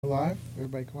Live.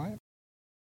 Everybody quiet.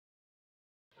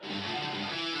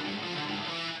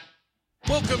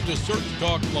 Welcome to Search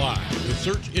Talk Live with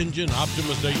search engine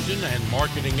optimization and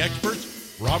marketing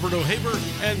experts Robert O'Haver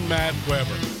and Matt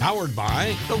Weber. Powered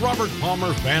by the Robert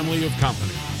Palmer family of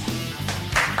companies.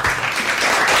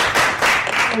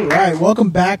 All right, welcome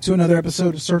back to another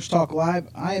episode of Search Talk Live.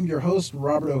 I am your host,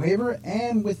 Robert O'Haver,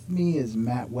 and with me is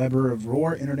Matt Weber of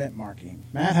Roar Internet Marketing.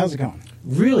 Matt, how's it going?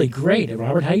 Really great,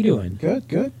 Robert. How you doing?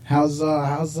 Good. How's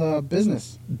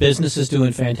business? Business is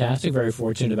doing fantastic. Very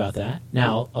fortunate about that.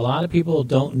 Now, a lot of people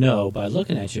don't know by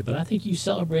looking at you, but I think you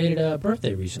celebrated a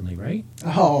birthday recently, right?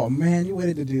 Oh man, you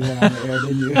waited to do that on the air,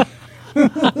 didn't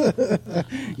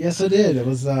you? Yes, I did. It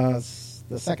was the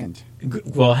second.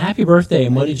 Well, happy birthday!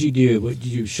 And what did you do? What did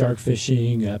you do? Shark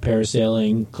fishing,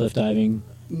 parasailing, cliff diving?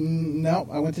 No,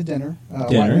 I went to dinner.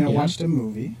 Dinner. I watched a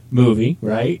movie. Movie,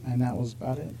 right? And that was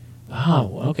about it.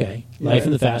 Oh, okay. Life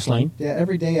in the fast lane. Yeah,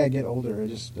 every day I get older.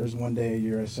 There's one day a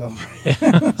year I celebrate.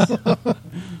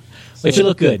 But you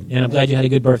look good, and I'm glad you had a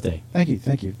good birthday. Thank you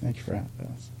for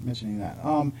mentioning that.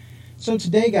 So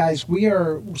today, guys, we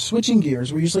are switching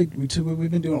gears. We've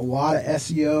been doing a lot of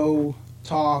SEO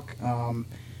talk,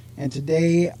 and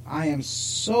today I am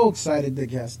so excited to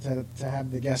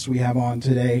have the guest we have on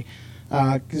today,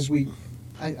 because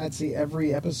I'd say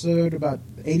every episode, about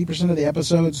 80% of the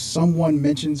episodes, someone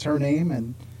mentions her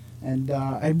name, and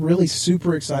I'm really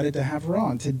super excited to have her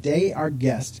on. Today, our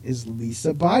guest is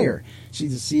Lisa Buyer.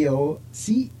 She's the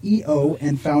CEO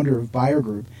and founder of Buyer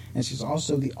Group, and she's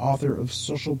also the author of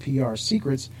Social PR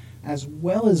Secrets, as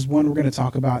well as one we're going to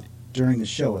talk about during the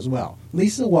show as well.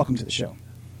 Lisa, welcome to the show.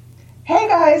 Hey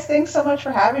guys, thanks so much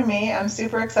for having me. I'm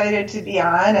super excited to be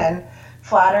on and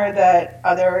flattered that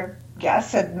other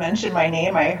guests had mentioned my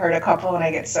name. I heard a couple and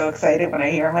I get so excited when I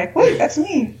hear them, like, wait, that's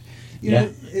me. You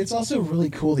know, it's also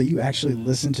really cool that you actually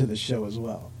listen to the show as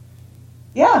well.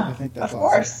 Yeah, I think that's of awesome.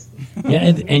 course.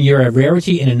 Yeah, and you're a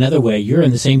rarity in another way. You're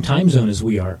in the same time zone as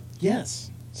we are. Yes.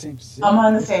 I'm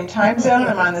on the same time zone.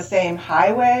 I'm on the same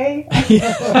highway.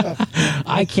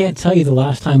 I can't tell you the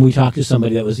last time we talked to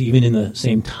somebody that was even in the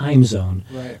same time zone.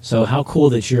 Right. So how cool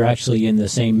that you're actually in the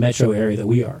same metro area that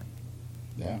we are.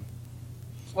 Yeah.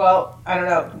 Well, I don't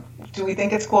know. Do we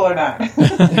think it's cool or not?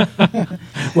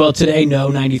 Well, today, no,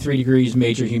 93 degrees,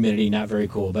 major humidity, not very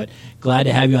cool. But glad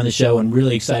to have you on the show and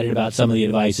really excited about some of the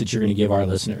advice that you're going to give our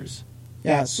listeners.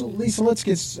 Yeah, so Lisa, let's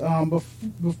get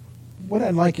what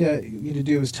I'd like you to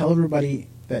do is tell everybody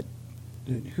that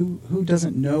who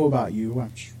doesn't know about you.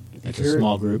 It's a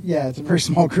small group. Yeah, it's a very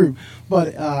small group.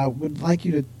 But would like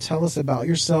you to tell us about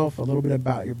yourself, a little bit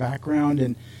about your background,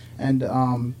 and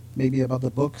maybe about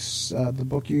the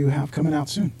book you have coming out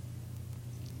soon.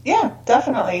 Yeah,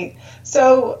 definitely.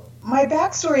 So my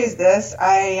backstory is this.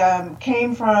 I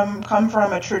come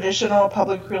from a traditional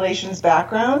public relations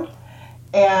background,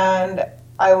 and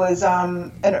I was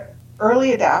an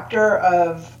early adapter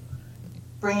of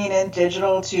bringing in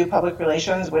digital to public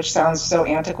relations, which sounds so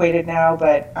antiquated now,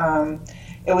 but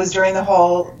it was during the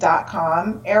whole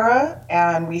 .com era,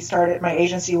 and my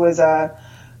agency was a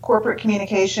corporate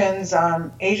communications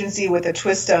agency with a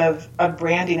twist of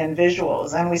branding and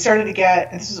visuals. And we started to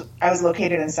get, I was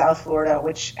located in South Florida,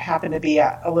 which happened to be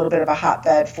a little bit of a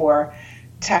hotbed for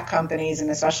tech companies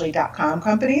and especially .com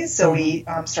companies. So we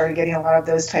started getting a lot of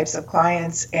those types of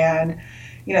clients. And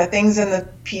things in the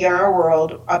PR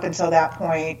world up until that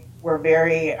point were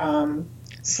very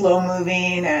slow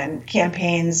moving, and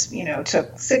campaigns,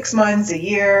 took 6 months, a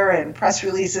year, and press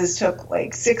releases took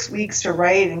like 6 weeks to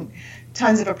write, and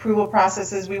tons of approval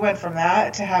processes. We went from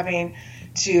that to having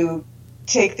to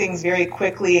take things very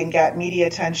quickly and get media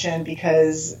attention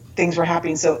because things were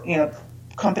happening. So,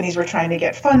 companies were trying to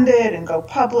get funded and go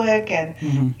public and,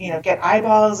 get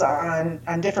eyeballs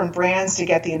on different brands to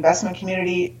get the investment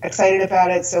community excited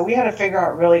about it. So we had to figure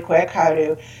out really quick how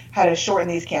to shorten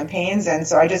these campaigns. And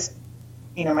so I just,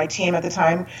 my team at the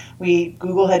time,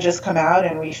 Google had just come out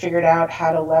and we figured out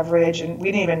how to leverage, and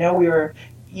we didn't even know we were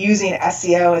using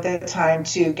SEO at the time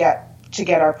to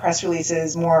get our press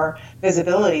releases more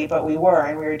visibility, but we were,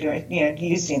 and we were doing,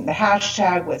 using the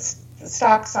hashtag with the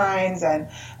stock signs, and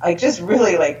just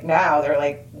really now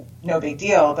they're no big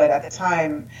deal, but at the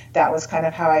time that was kind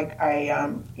of how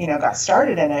I got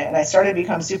started in it, and I started to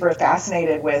become super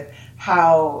fascinated with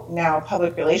how now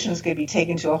public relations could be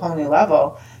taken to a whole new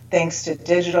level thanks to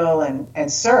digital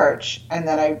and search, and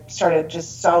then I started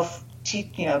just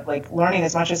learning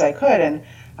as much as I could, and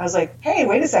I was like, hey,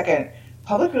 wait a second.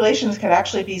 Public relations can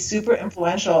actually be super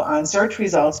influential on search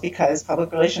results because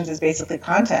public relations is basically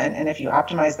content. And if you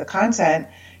optimize the content,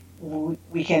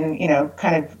 we can,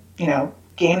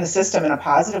 game the system in a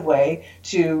positive way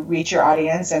to reach your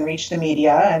audience and reach the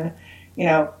media. And,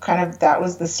 kind of that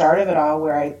was the start of it all,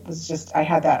 where I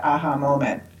had that aha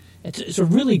moment. It's a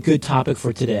really good topic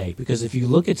for today, because if you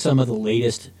look at some of the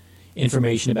latest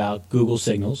information about Google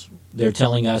signals, they're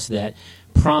telling us that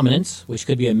prominence, which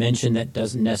could be a mention that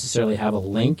doesn't necessarily have a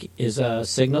link, is a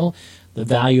signal. The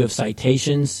value of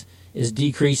citations is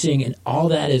decreasing, and all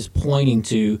that is pointing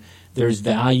to there's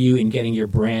value in getting your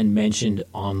brand mentioned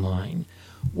online.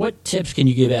 What tips can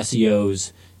you give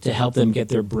SEOs to help them get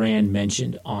their brand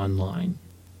mentioned online?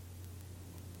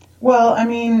 Well,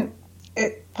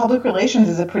 public relations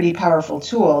is a pretty powerful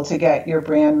tool to get your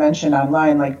brand mentioned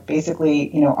online. Like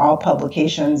basically, all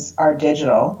publications are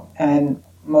digital, and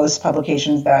most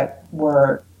publications that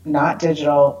were not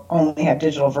digital only have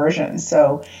digital versions.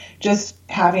 So just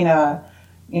having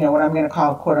what I'm going to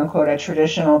call, quote unquote, a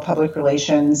traditional public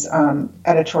relations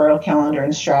editorial calendar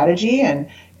and strategy,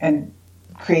 and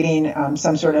creating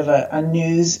some sort of a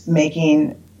news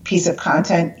making piece of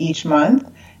content each month,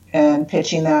 and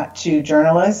pitching that to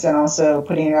journalists, and also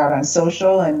putting it out on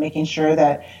social and making sure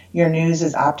that your news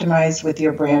is optimized with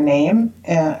your brand name,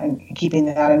 and keeping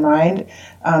that in mind.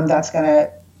 That's going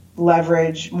to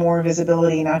leverage more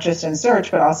visibility, not just in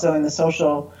search, but also in the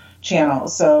social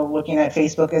channels. So looking at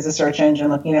Facebook as a search engine,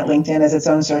 looking at LinkedIn as its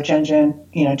own search engine,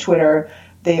 Twitter,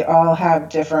 they all have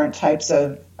different types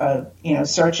of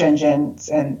search engines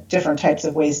and different types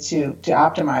of ways to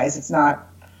optimize. It's not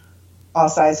all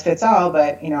size fits all,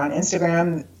 but on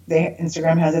Instagram,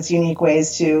 Instagram has its unique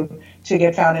ways to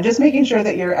get found, and just making sure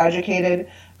that you're educated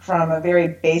from a very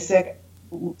basic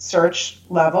search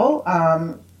level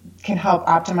can help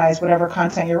optimize whatever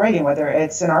content you're writing, whether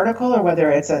it's an article or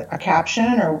whether it's a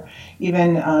caption, or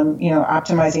even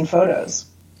optimizing photos.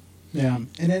 Yeah,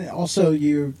 and then also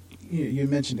you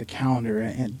mentioned a calendar,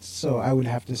 and so I would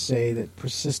have to say that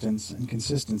persistence and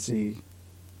consistency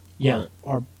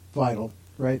are vital.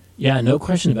 Right. Yeah, no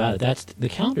question about it. The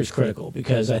calendar's critical,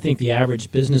 because I think the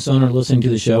average business owner listening to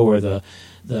the show, or the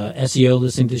SEO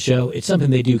listening to the show, it's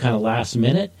something they do kind of last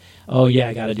minute. Oh yeah,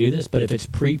 I got to do this. But if it's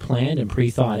pre-planned and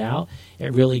pre-thought out,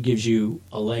 it really gives you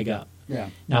a leg up. Yeah.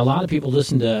 Now, a lot of people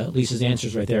listen to Lisa's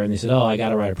answers right there, and they said, "Oh, I got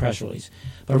to write a press release."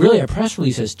 But really, a press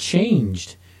release has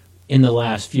changed in the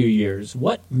last few years.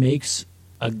 What makes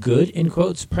a good, in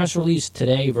quotes, press release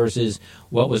today versus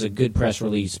what was a good press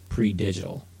release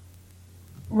pre-digital?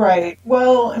 Right.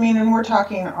 Well, and we're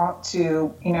talking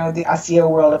to, the SEO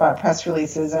world about press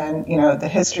releases, and, the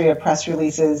history of press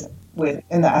releases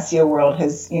in the SEO world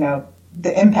has,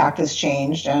 the impact has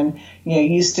changed. And,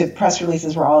 used to press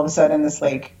releases were all of a sudden this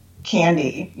like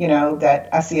candy, that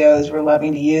SEOs were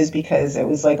loving to use, because it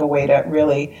was like a way to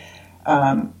really,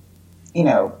 kind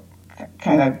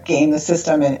of game the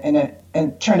system, and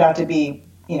it turned out to be,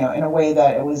 in a way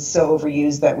that it was so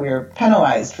overused that we were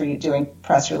penalized for doing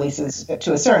press releases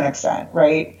to a certain extent,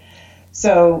 right?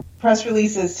 So press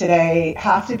releases today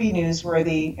have to be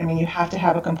newsworthy. You have to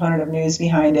have a component of news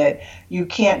behind it. You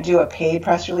can't do a paid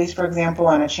press release, for example,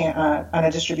 on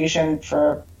a distribution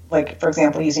for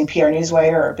example, using PR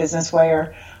Newswire or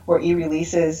BusinessWire or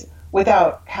e-releases,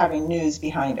 without having news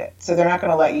behind it. So they're not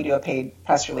going to let you do a paid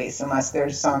press release unless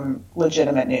there's some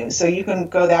legitimate news. So you can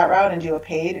go that route and do a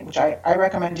paid, which I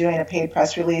recommend doing a paid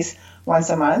press release once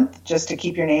a month, just to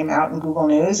keep your name out in Google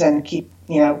News and keep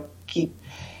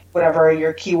whatever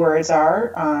your keywords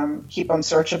are, keep them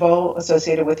searchable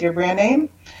associated with your brand name.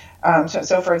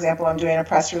 So for example, I'm doing a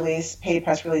paid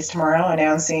press release tomorrow,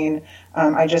 announcing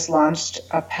I just launched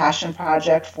a passion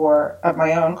project of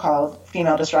my own called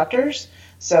Female Disruptors.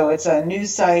 So it's a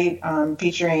news site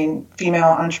featuring female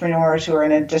entrepreneurs who are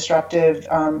in a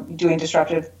doing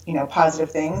disruptive, positive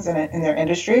things in their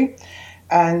industry.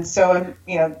 And so,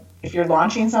 if you're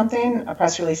launching something, a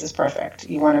press release is perfect.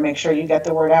 You want to make sure you get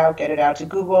the word out, get it out to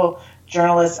Google.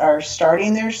 Journalists are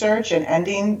starting their search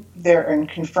and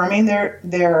confirming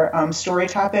their story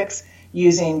topics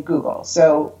using Google.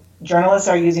 So journalists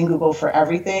are using Google for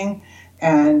everything,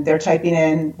 and they're typing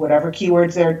in whatever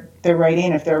keywords they're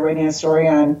writing. If they're writing a story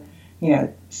on,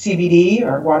 CBD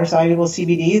or water-soluble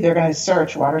CBD, they're going to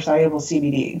search water-soluble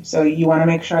CBD. So you want to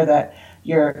make sure that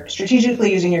you're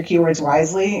strategically using your keywords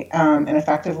wisely and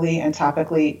effectively and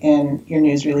topically in your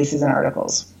news releases and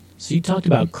articles. So you talked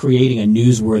about creating a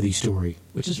newsworthy story,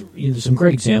 which is, there's some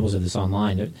great examples of this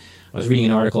online. I was reading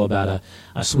an article about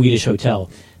a Swedish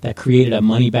hotel that created a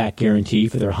money-back guarantee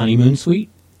for their honeymoon suite.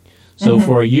 So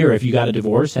for a year, if you got a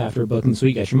divorce after booking the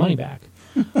suite, you got your money back.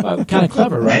 Kind of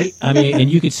clever, right?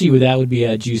 And you could see where that would be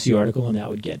a juicy article and that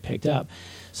would get picked up.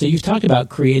 So you've talked about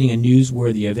creating a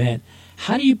newsworthy event.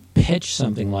 How do you pitch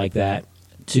something like that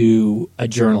to a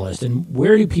journalist, and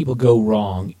where do people go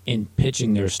wrong in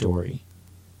pitching their story?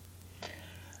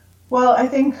 Well, I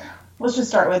think let's just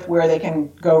start with where they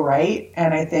can go right.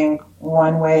 And I think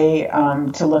one way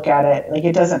to look at it, like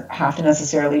it doesn't have to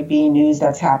necessarily be news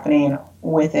that's happening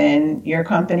within your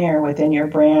company or within your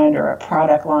brand or a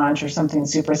product launch or something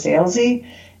super salesy.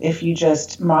 If you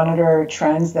just monitor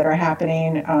trends that are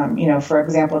happening, for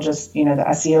example, just, the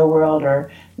SEO world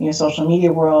or, social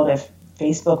media world, if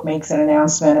Facebook makes an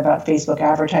announcement about Facebook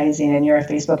advertising and you're a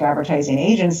Facebook advertising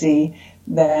agency,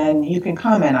 then you can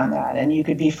comment on that and you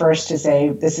could be first to say,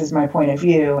 this is my point of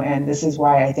view and this is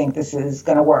why I think this is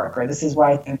going to work, or this is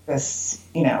why I think this,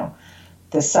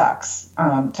 this sucks,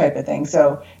 type of thing.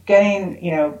 So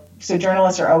so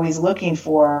journalists are always looking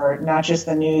for not just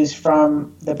the news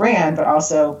from the brand, but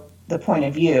also the point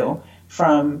of view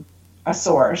from a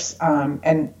source.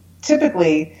 And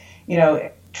typically,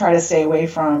 try to stay away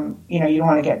from, you don't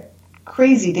want to get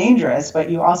crazy dangerous, but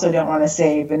you also don't want to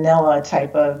say vanilla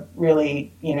type of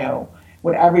really,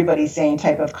 what everybody's saying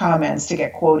type of comments to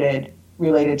get quoted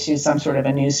related to some sort of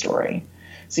a news story.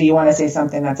 So you want to say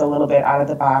something that's a little bit out of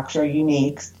the box or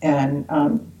unique. And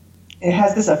it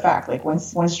has this effect, like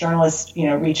once journalists,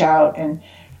 reach out and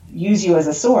use you as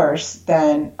a source,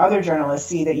 then other journalists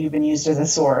see that you've been used as a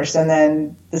source. And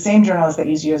then the same journalists that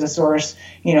use you as a source,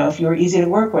 if you were easy to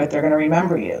work with, they're going to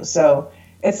remember you. So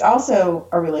it's also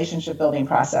a relationship building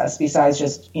process besides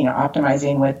just,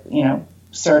 optimizing with,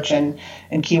 search and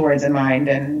keywords in mind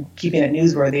and keeping it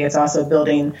newsworthy. It's also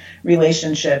building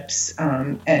relationships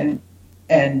and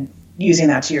using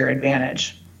that to your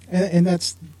advantage. And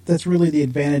that's really the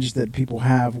advantage that people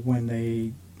have when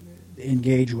they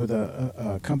engage with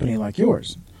a company like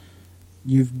yours.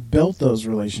 You've built those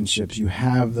relationships. You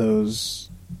have those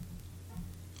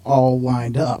all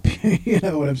lined up. You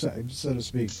know what I'm saying, so to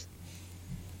speak.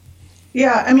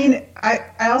 Yeah, I mean,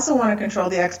 I also want to control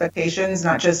the expectations,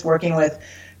 not just working with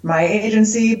my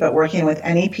agency, but working with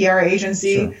any PR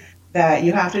agency. Sure. That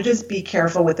you have to just be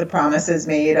careful with the promises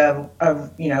made of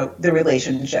the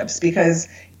relationships, because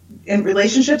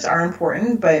relationships are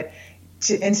important, but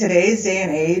in today's day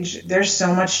and age, there's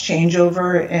so much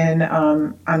changeover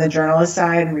on the journalist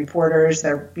side and reporters.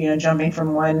 They're jumping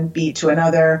from one beat to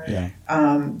another.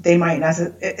 Yeah. They might not.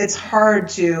 It's hard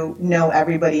to know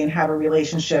everybody and have a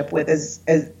relationship with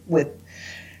with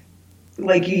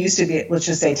like you used to be. Let's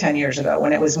just say 10 years ago,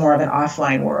 when it was more of an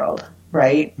offline world,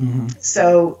 right? Mm-hmm.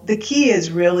 So the key is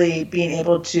really being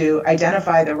able to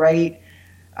identify the right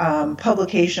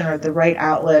publication or the right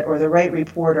outlet or the right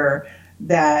reporter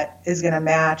that is going to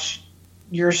match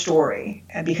your story,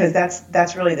 and because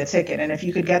that's really the ticket. And if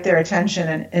you could get their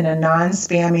attention in a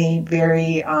non-spammy,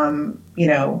 very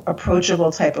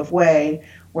approachable type of way,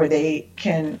 where they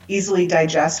can easily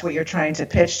digest what you're trying to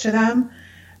pitch to them,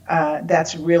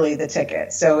 that's really the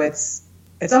ticket. So it's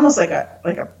almost like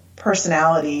a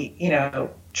personality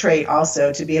trait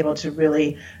also, to be able to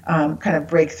really kind of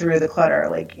break through the clutter.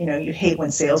 Like you hate when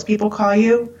salespeople call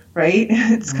you, right?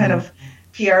 It's kind of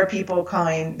PR people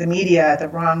calling the media at the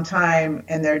wrong time,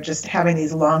 and they're just having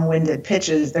these long-winded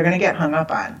pitches they're going to get hung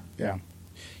up on. Yeah.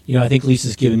 I think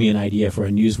Lisa's given me an idea for a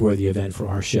newsworthy event for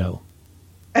our show.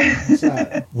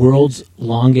 World's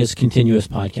longest continuous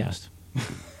podcast.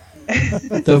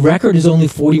 The record is only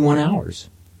 41 hours.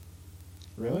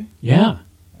 Really? Yeah.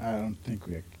 I don't think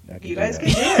you guys can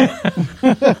do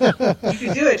it. You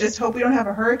can do it. Just hope we don't have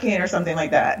a hurricane or something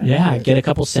like that. Yeah, get a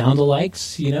couple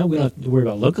sound-alikes. We don't have to worry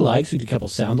about look-alikes. We do a couple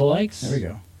sound-alikes. There we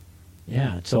go.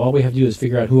 Yeah, so all we have to do is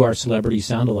figure out who our celebrity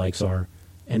sound-alikes are,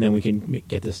 and then we can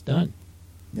get this done.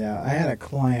 Yeah, I had a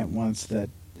client once that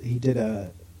he did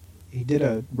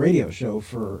a radio show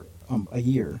for a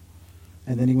year,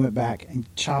 and then he went back and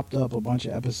chopped up a bunch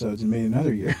of episodes and made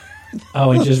another year.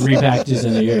 Oh, and just repackages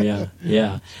in the year,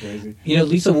 yeah. Crazy.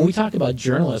 Lisa, when we talk about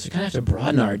journalists, we kind of have to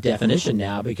broaden our definition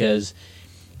now, because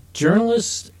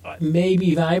journalists may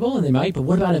be valuable, and they might, but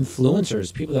what about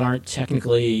influencers, people that aren't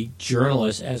technically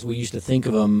journalists as we used to think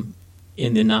of them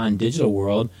in the non-digital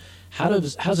world?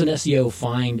 How's an SEO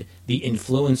find the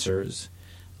influencers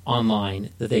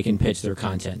online that they can pitch their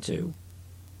content to?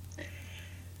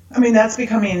 I mean, that's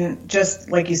becoming,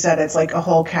 just like you said, it's like a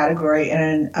whole category in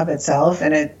and of itself.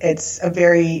 And it's a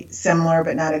very similar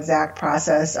but not exact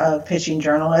process of pitching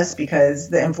journalists, because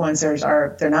the influencers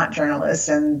they're not journalists,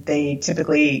 and they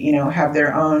typically, have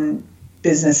their own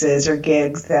businesses or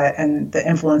gigs and the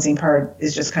influencing part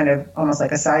is just kind of almost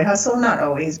like a side hustle. Not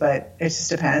always, but it just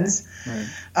depends.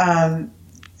 Right.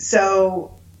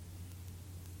 So,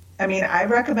 I mean, I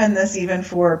recommend this even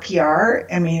for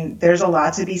PR. I mean, there's a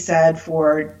lot to be said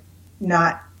for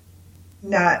not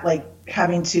like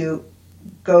having to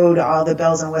go to all the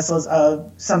bells and whistles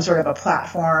of some sort of a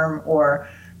platform or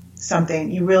something.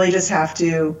 You really just have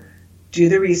to do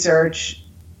the research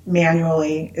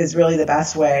manually is really the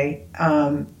best way,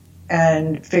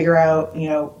 and figure out,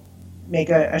 make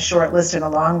a short list and a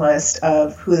long list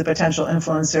of who the potential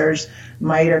influencers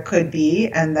might or could be,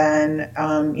 and then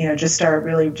just start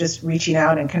really just reaching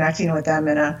out and connecting with them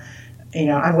in a,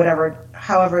 on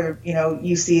however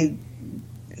you see.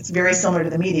 It's very similar to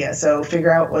the media, so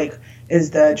figure out, like,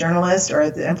 is the journalist or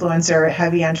the influencer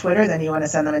heavy on Twitter? Then you want to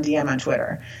send them a DM on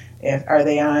Twitter. Are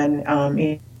they on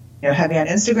heavy on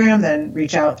Instagram? Then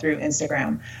reach out through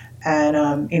Instagram.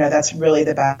 And, that's really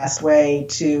the best way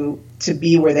to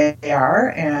be where they are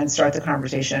and start the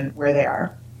conversation where they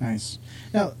are. Nice.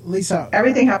 Now, Lisa.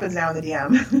 Everything happens now in the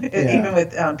DM, even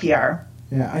with PR.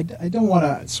 Yeah, I don't want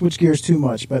to switch gears too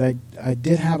much, but I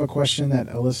did have a question that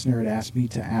a listener had asked me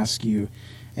to ask you.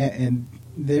 And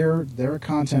they're a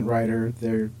content writer.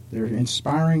 They're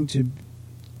conspiring to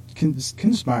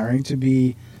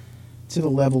be to the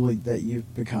level that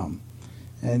you've become.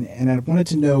 And I wanted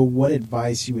to know what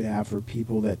advice you would have for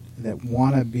people that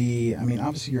want to be. I mean,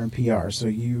 obviously you're in PR, so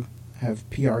you have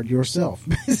PR'd yourself,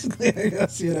 basically, I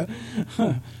guess,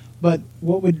 But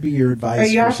what would be your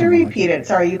advice? You have to repeat it.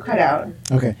 Sorry, you cut out.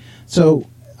 Okay. So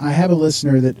I have a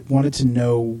listener that wanted to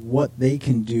know what they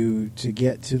can do to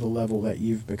get to the level that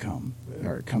you've become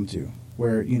or come to,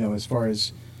 where, as far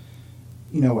as,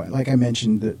 like I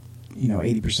mentioned that,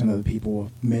 80% of the people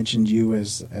mentioned you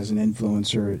as an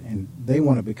influencer, and they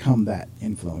want to become that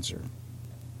influencer.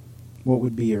 What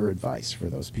would be your advice for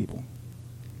those people?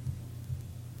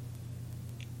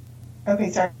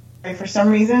 Okay, sorry. For some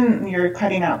reason, you're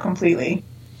cutting out completely.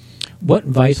 What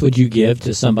advice would you give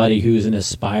to somebody who's an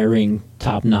aspiring,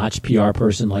 top-notch PR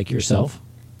person like yourself?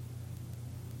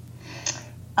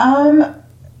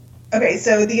 Okay,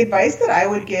 so the advice that I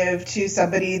would give to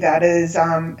somebody that is,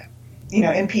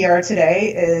 in PR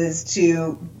today is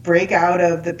to break out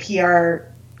of the PR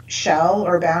shell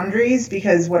or boundaries,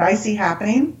 because what I see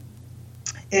happening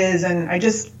is, and I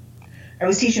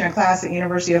was teaching a class at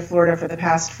University of Florida for the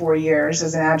past 4 years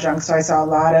as an adjunct, so I saw a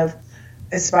lot of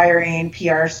aspiring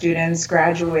PR students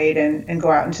graduate and go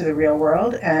out into the real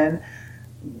world. And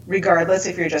regardless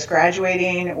if you're just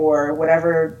graduating or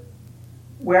wherever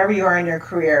you are in your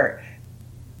career,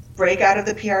 break out of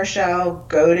the PR shell,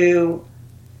 go to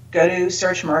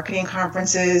search marketing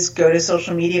conferences, go to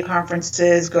social media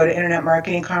conferences, go to internet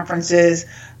marketing conferences,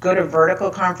 go to vertical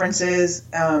conferences,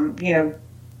 go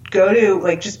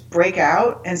to just break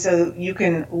out. And so you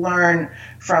can learn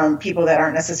from people that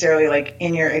aren't necessarily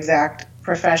in your exact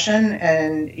profession,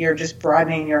 and you're just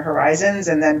broadening your horizons,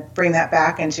 and then bring that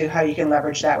back into how you can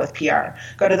leverage that with PR.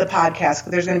 Go to the podcast.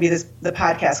 There's going to be the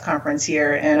podcast conference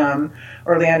here in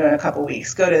Orlando in a couple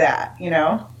weeks. Go to that,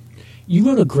 You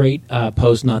wrote a great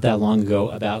post not that long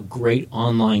ago about great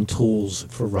online tools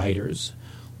for writers.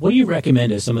 What do you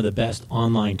recommend as some of the best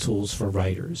online tools for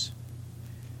writers?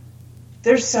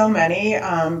 There's so many,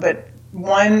 but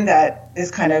one that is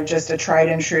kind of just a tried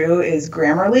and true is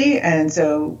Grammarly. And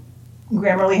so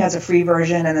Grammarly has a free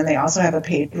version, and then they also have a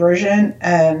paid version.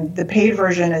 And the paid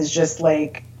version is just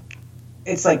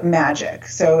it's like magic.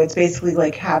 So it's basically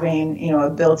like having, a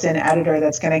built-in editor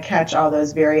that's going to catch all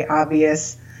those very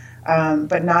obvious,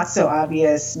 but not so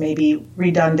obvious, maybe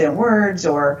redundant words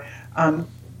or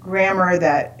grammar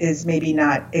that is maybe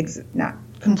not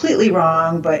completely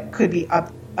wrong, but could be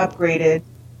upgraded.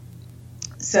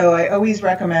 So I always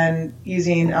recommend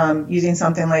using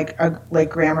something like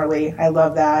Grammarly. I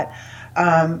love that.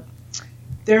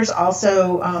 There's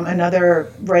also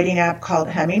another writing app called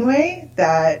Hemingway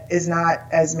that is not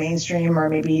as mainstream, or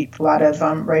maybe a lot of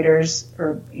writers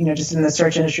or just in the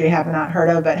search industry have not heard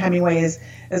of. But Hemingway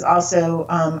is also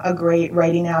a great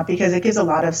writing app because it gives a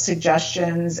lot of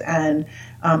suggestions and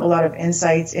a lot of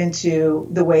insights into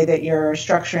the way that you're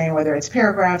structuring, whether it's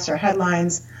paragraphs or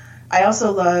headlines. I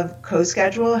also love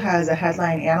CoSchedule, has a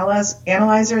headline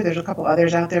analyzer. There's a couple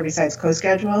others out there besides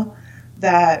CoSchedule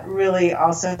that really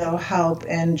also help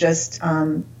in just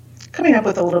coming up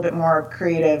with a little bit more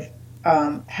creative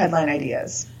headline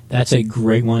ideas. That's a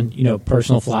great one.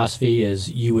 Personal philosophy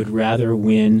is you would rather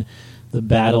win the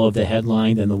battle of the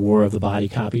headline than the war of the body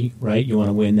copy, right? You want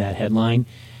to win that headline.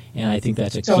 And I think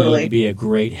that's a key to be a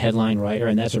great headline writer,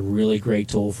 and that's a really great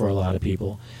tool for a lot of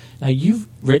people. Now, you've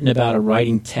written about a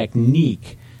writing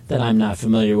technique that I'm not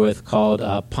familiar with called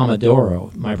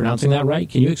Pomodoro. Am I pronouncing that right?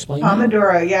 Can you explain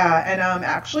Pomodoro, that? Yeah. And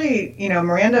actually,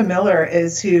 Miranda Miller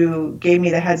is who gave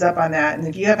me the heads up on that. And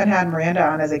if you haven't had Miranda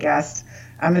on as a guest,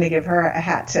 I'm going to give her a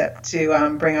hat tip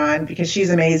to bring on because she's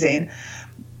amazing.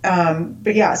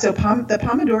 But yeah, so the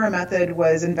Pomodoro method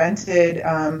was invented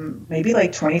maybe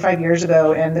like 25 years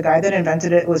ago, and the guy that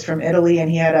invented it was from Italy, and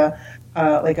he had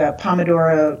like a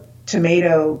Pomodoro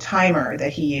tomato timer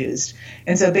that he used.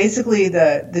 And so basically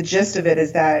the gist of it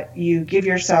is that you give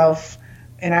yourself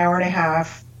an hour and a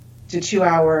half to 2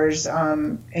 hours,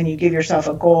 and you give yourself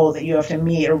a goal that you have to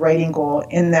meet, a writing goal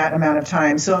in that amount of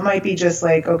time. So it might be just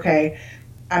like, okay,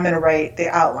 I'm going to write the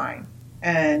outline,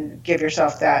 and give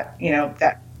yourself that,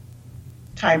 that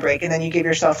time break. And then you give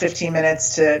yourself 15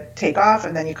 minutes to take off,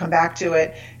 and then you come back to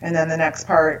it. And then the next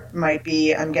part might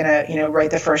be, I'm going to,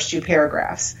 write the first 2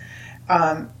 paragraphs.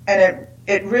 And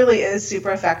it really is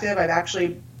super effective. I've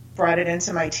actually brought it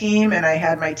into my team, and I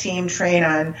had my team train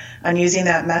on using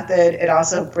that method. It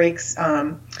also breaks,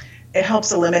 it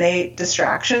helps eliminate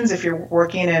distractions if you're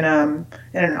working in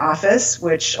an office,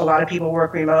 which a lot of people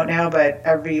work remote now, but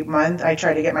every month I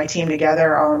try to get my team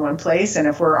together all in one place. And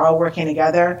if we're all working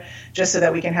together, just so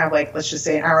that we can have, like, let's just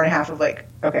say an hour and a half of like,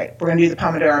 okay, we're going to do the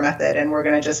Pomodoro method, and we're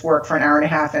going to just work for an hour and a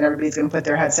half, and everybody's going to put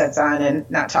their headsets on and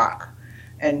not talk.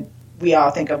 And we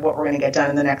all think of what we're going to get done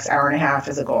in the next hour and a half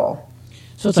as a goal.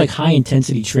 So it's like high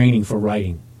intensity training for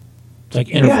writing. It's like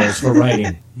intervals for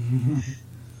writing.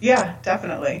 Yeah,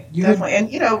 definitely.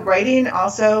 Definitely. And, writing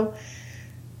also,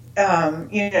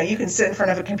 you can sit in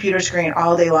front of a computer screen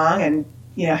all day long and,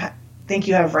 think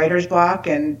you have writer's block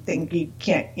and think you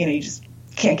can't, you just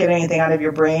can't get anything out of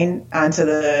your brain onto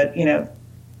the,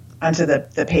 onto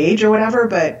the page or whatever.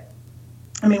 But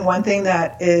I mean, one thing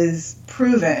that is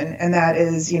proven, and that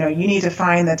is, you need to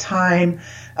find the time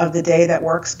of the day that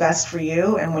works best for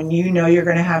you. And when you're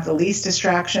going to have the least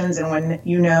distractions, and when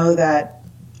that,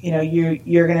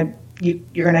 you're going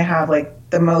to have like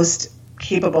the most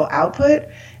capable output.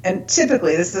 And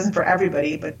typically, this isn't for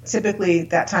everybody, but typically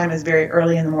that time is very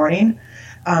early in the morning.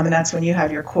 And that's when you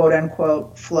have your quote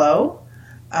unquote flow.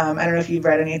 I don't know if you've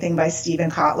read anything by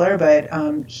Steven Kotler,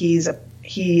 but he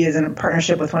is in a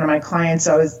partnership with one of my clients.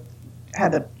 So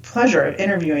had the pleasure of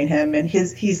interviewing him, and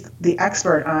he's the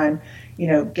expert on,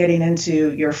 getting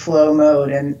into your flow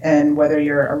mode, and whether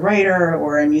you're a writer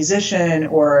or a musician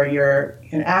or you're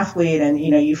an athlete, and,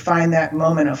 you find that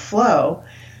moment of flow.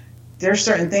 There's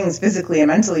certain things physically and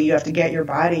mentally you have to get your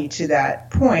body to that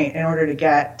point in order to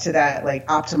get to that like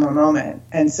optimal moment.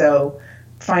 And so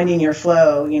finding your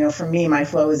flow, for me, my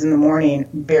flow is in the morning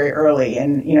very early,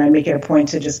 and, I make it a point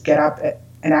to just get up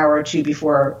an hour or two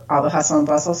before all the hustle and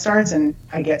bustle starts, and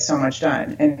I get so much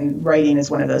done. And writing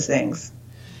is one of those things.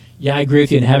 Yeah, I agree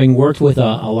with you. And having worked with a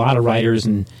lot of writers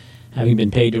and having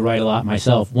been paid to write a lot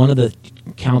myself, one of the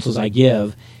counsels I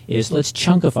give is let's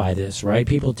chunkify this, right?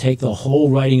 People take the whole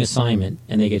writing assignment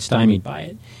and they get stymied by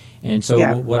it. And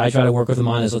so what I try to work with them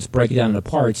on is let's break it down into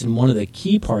parts. And one of the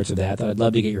key parts of that I'd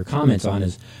love to get your comments on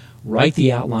is write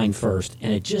the outline first.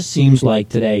 And it just seems like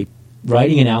today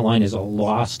writing an outline is a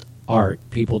lost art.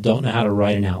 People don't know how to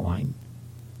write an outline.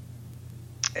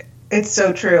 It's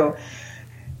so true.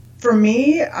 For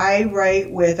me, I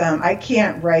write with, I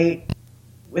can't write,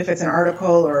 if it's an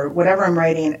article or whatever I'm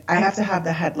writing, I have to have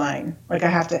the headline. Like I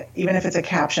have to, even if it's a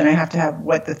caption, I have to have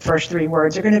what the first 3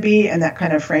 words are going to be, and that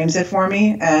kind of frames it for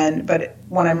me. But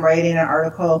when I'm writing an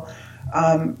article,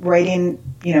 writing,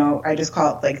 I just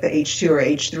call it like the H2 or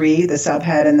H3, the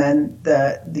subhead, and then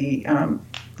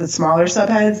the smaller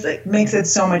subheads. It makes it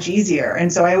so much easier.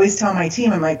 And so I always tell my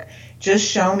team, I'm like, just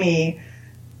show me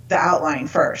the outline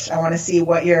first. I want to see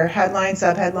what your headline,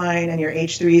 subheadline, and your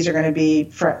H3s are going to be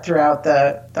throughout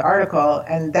the article,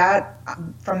 and that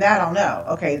from that I'll know,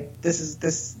 okay,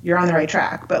 this you're on the right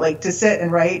track. But like to sit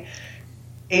and write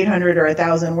 800 or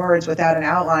 1,000 words without an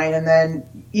outline, and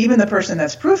then even the person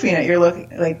that's proofing it, you're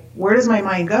looking like, where does my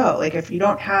mind go? Like if you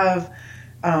don't have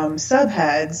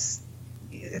subheads,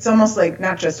 it's almost like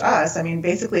not just us. I mean,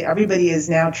 basically everybody is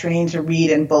now trained to read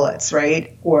in bullets,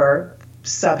 right? Or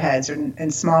subheads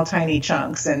and small, tiny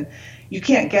chunks. And you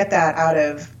can't get that out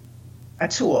of a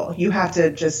tool. You have to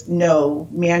just know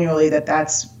manually that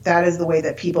is the way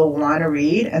that people want to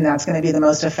read, and that's going to be the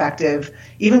most effective.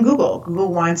 Even Google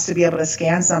wants to be able to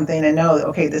scan something and know,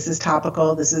 okay, this is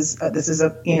topical. This is going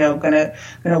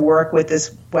to work with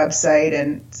this website.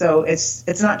 And so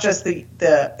it's not just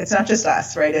it's not just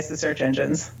us, right? It's the search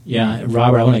engines. Yeah,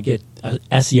 Robert, I want to get an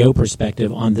SEO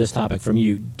perspective on this topic from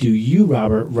you. Do you,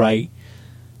 Robert, write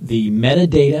the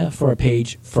metadata for a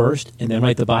page first and then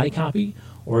write the body copy?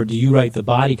 Or do you write the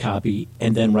body copy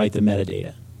and then write the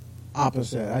metadata?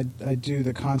 Opposite. I do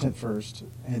the content first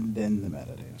and then the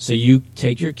metadata. So you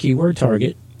take your keyword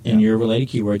target and your related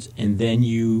keywords, and then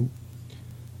you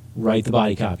write the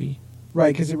body copy.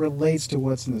 Right, because it relates to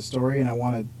what's in the story, and I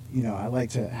want to, I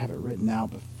like to have it written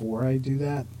out before I do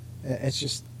that. It's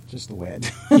just just the way I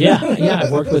do. Yeah.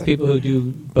 I've worked with people who do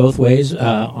both ways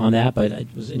on that, but I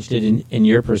was interested in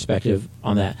your perspective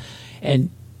on that.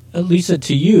 And Lisa,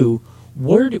 to you,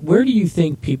 where do you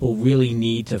think people really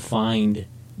need to find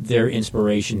their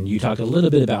inspiration? You talked a little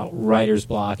bit about writer's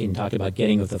block and talked about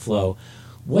getting with the flow.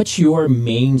 What's your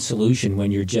main solution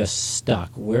when you're just stuck?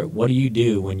 What do you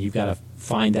do when you've got to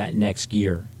find that next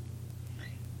gear?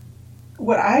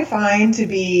 What I find to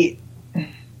be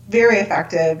very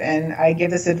effective, and I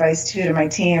give this advice too to my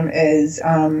team, is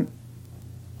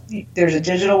there's a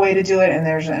digital way to do it and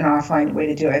there's an offline way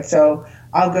to do it. So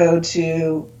I'll go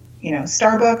to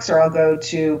Starbucks, or I'll go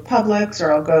to Publix,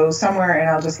 or I'll go somewhere and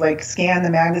I'll just like scan the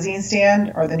magazine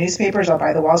stand or the newspapers. I'll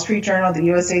buy the Wall Street Journal, the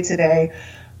USA Today.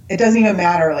 It doesn't even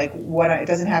matter like it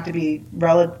doesn't have to be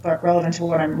relevant to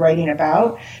what I'm writing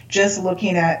about. Just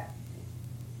looking at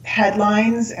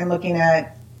headlines and looking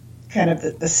at kind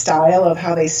of the style of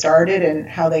how they started and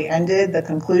how they ended, the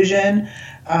conclusion,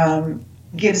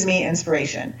 gives me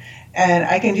inspiration. And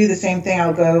I can do the same thing.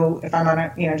 I'll go, if I'm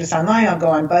on just online, I'll go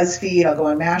on BuzzFeed, I'll go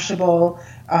on Mashable,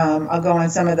 I'll go on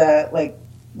some of the like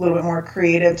a little bit more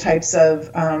creative types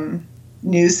of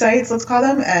news sites, let's call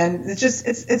them. And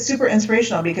it's super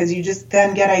inspirational because you just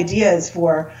then get ideas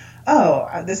for,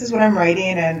 this is what I'm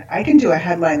writing, and I can do a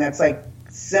headline that's like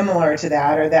similar to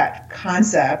that, or that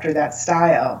concept, or that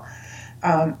style.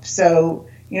 So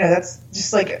that's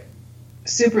just like a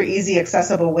super easy,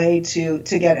 accessible way to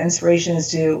get inspiration,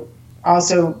 is to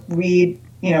also read,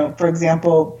 for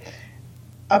example,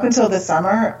 up until this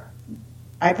summer,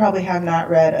 I probably have not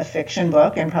read a fiction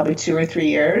book in probably 2 or 3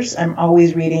 years. I'm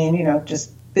always reading,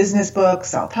 just business books,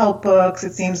 self-help books,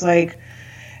 it seems like,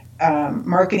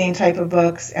 marketing type of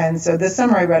books. And so this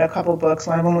summer I read a couple books.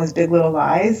 One of them was Big Little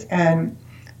Lies. And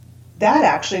that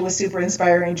actually was super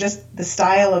inspiring, just the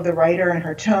style of the writer and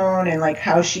her tone, and like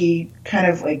how she kind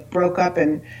of like broke up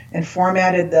and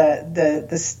formatted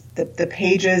the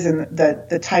pages and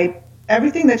the type,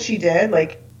 everything that she did.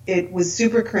 Like, it was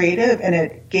super creative, and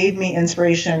it gave me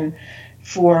inspiration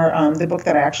for the book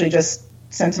that I actually just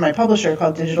sent to my publisher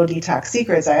called Digital Detox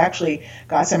Secrets. I actually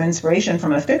got some inspiration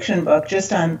from a fiction book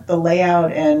just on the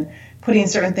layout and putting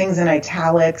certain things in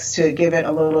italics to give it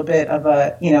a little bit of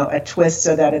a twist,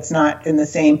 so that it's not in the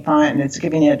same font, and it's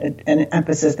giving it an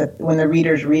emphasis that when the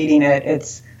reader's reading it,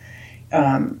 it's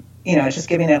it's just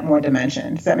giving it more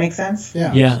dimension. Does that make sense?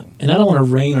 Yeah. And I don't want to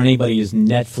rain on anybody's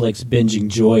Netflix binging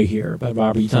joy here, but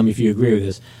Robert, you tell me if you agree with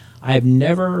this. I have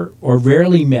never or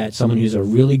rarely met someone who's a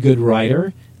really good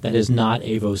writer that is not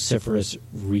a vociferous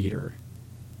reader.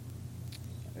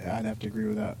 Yeah, I'd have to agree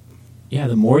with that. Yeah,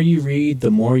 the more you read,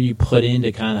 the more you put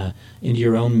into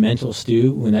your own mental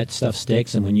stew when that stuff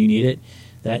sticks, and when you need it,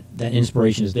 that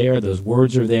inspiration is there, those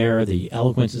words are there, the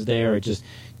eloquence is there. It just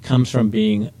comes from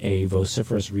being a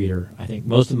vociferous reader. I think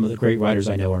most of the great writers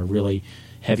I know are really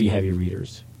heavy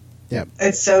readers. Yeah.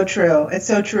 It's so true. It's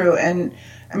so true. And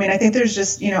I mean, I think there's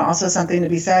just, also something to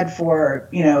be said for,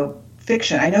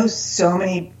 fiction. I know so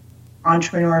many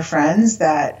entrepreneur friends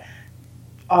that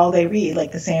all they read,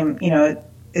 like the same,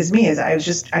 as me, is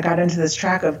I got into this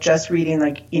track of just reading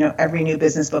every new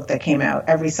business book that came out,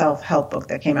 every self-help book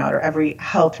that came out, or every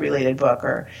health related book,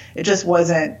 or it just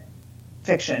wasn't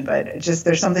fiction, but it just,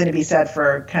 there's something to be said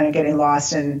for kind of getting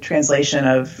lost in translation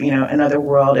of, another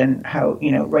world, and how,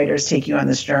 writers take you on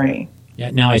this journey.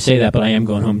 Yeah, now I say that, but I am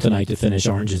going home tonight to finish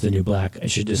Orange is the New Black. I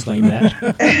should disclaim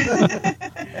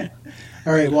that.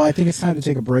 All right, well, I think it's time to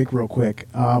take a break real quick.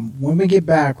 When we get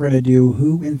back, we're going to do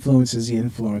Who Influences the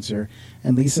Influencer?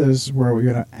 And Lisa's where we're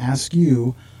going to ask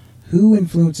you, who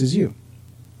influences you,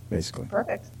 basically.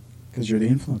 Perfect. Because you're the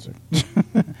influencer.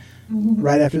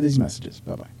 Right after these messages.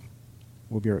 Bye-bye.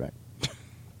 We'll be right back.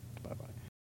 Bye-bye.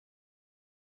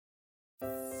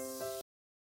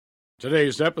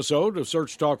 Today's episode of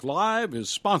Search Talk Live is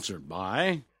sponsored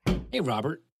by... Hey,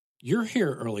 Robert. You're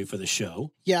here early for the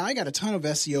show. Yeah, I got a ton of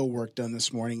SEO work done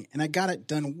this morning, and I got it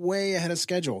done way ahead of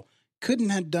schedule. Couldn't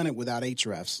have done it without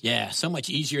Ahrefs. Yeah, so much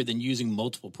easier than using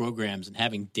multiple programs and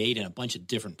having data in a bunch of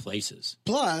different places.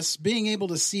 Plus, being able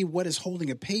to see what is holding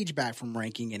a page back from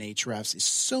ranking in Ahrefs is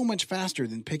so much faster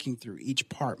than picking through each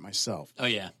part myself. Oh,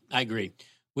 yeah, I agree.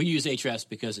 We use Ahrefs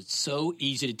because it's so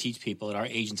easy to teach people at our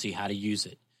agency how to use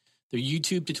it. Their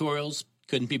YouTube tutorials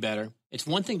couldn't be better. It's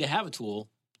one thing to have a tool.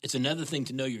 It's another thing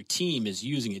to know your team is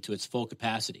using it to its full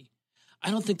capacity. I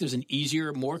don't think there's an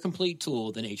easier, more complete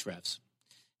tool than Ahrefs.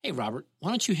 Hey, Robert, why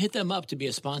don't you hit them up to be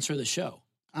a sponsor of the show?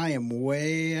 I am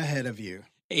way ahead of you.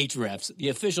 Ahrefs, the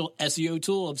official SEO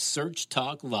tool of Search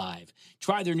Talk Live.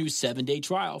 Try their new 7-day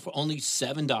trial for only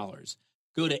 $7.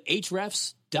 Go to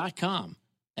Ahrefs.com.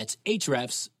 That's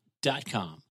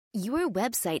Ahrefs.com. Your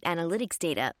website analytics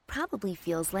data probably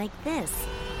feels like this.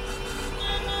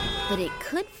 But it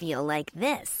could feel like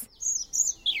this.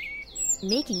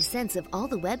 Making sense of all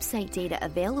the website data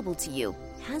available to you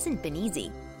hasn't been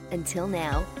easy until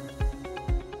now.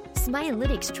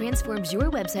 Smialytics transforms your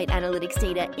website analytics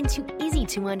data into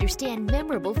easy-to-understand,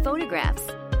 memorable photographs.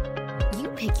 You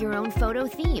pick your own photo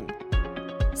theme.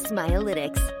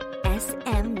 Smialytics.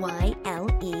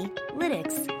 S-M-Y-L-E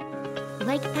lytics.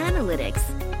 Like analytics.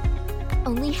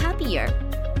 Only happier.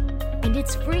 And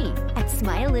it's free at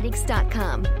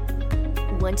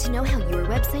smialytics.com. Want to know how your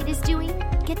website is doing?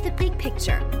 Get the big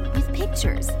picture with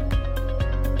pictures.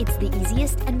 It's the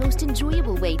easiest and most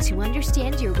enjoyable way to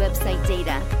understand your website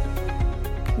data.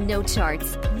 No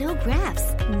charts, no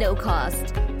graphs, no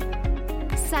cost.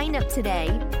 Sign up today.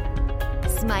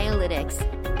 Smialytics.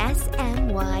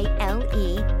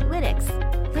 S-M-Y-L-E lytics.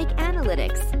 Like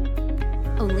analytics.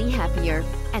 Only happier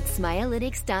at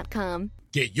smialytics.com.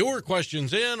 Get your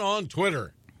questions in on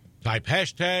Twitter. Type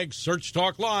hashtag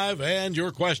SearchTalkLive and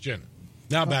your question.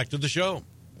 Now back to the show.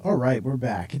 All right, we're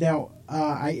back. Now,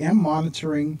 I am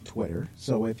monitoring Twitter,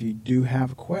 so if you do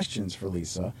have questions for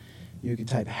Lisa, you can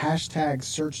type hashtag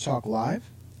SearchTalkLive,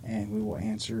 and we will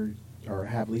answer or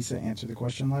have Lisa answer the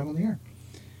question live on the air.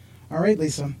 All right,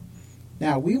 Lisa.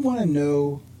 Now, we want to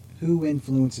know who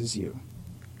influences you.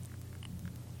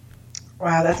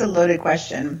 Wow, that's a loaded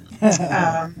question.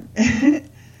 So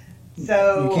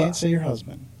you can't say your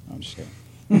husband. I'm just kidding.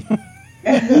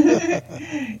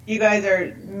 You guys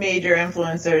are major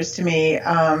influencers to me,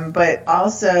 but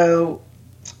also,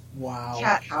 wow,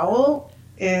 Kat Howell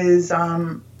is.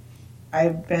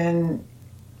 I've been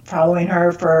following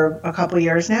her for a couple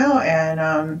years now,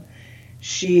 and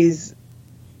she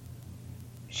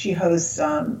hosts.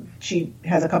 She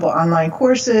has a couple online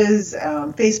courses,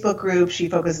 Facebook groups. She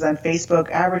focuses on Facebook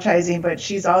advertising, but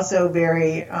she's also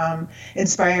very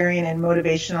inspiring and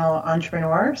motivational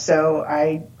entrepreneur. So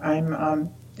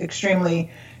I'm extremely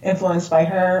influenced by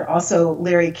her. Also,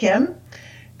 Larry Kim.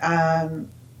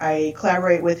 I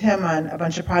collaborate with him on a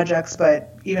bunch of projects,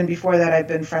 but even before that, I've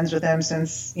been friends with him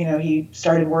since he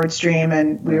started WordStream,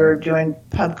 and we were doing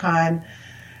PubCon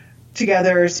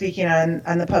together, speaking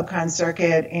on the PubCon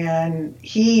circuit, and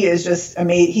he is just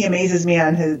he amazes me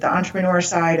on the entrepreneur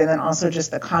side, and then also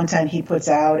just the content he puts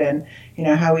out, and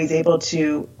how he's able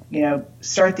to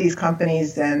start these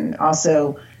companies and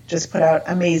also just put out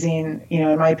amazing,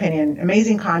 in my opinion,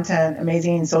 amazing content,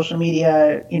 amazing social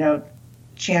media,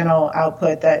 channel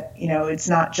output that it's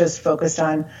not just focused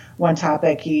on one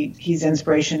topic. He's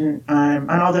inspiration on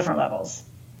all different levels.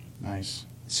 Nice.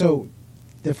 So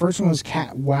the first one was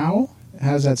Kat Wow.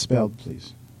 How's that spelled,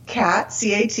 please? Kat,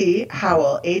 C-A-T,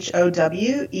 Howell,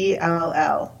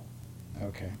 H-O-W-E-L-L.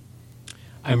 Okay.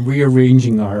 I'm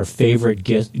rearranging our favorite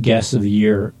guests of the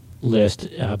year list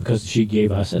because she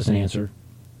gave us as an answer.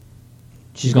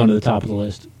 She's going to the top of the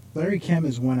list. Larry Kim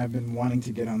is one I've been wanting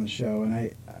to get on the show,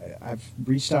 and I've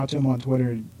reached out to him on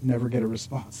Twitter, never get a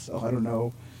response, so I don't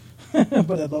know.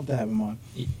 But I'd love to have him on.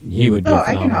 He would be a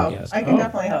I can phenomenal help. guest. I can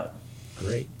definitely help.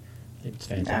 Great. It's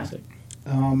fantastic.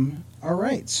 All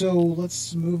right, so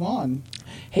let's move on.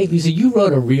 Hey, Lisa, you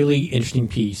wrote a really interesting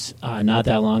piece not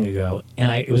that long ago,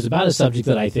 and it was about a subject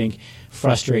that I think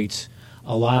frustrates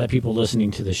a lot of people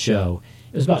listening to the show.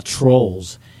 It was about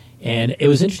trolls, and it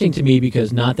was interesting to me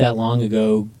because not that long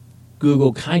ago,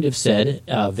 Google kind of said,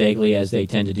 vaguely as they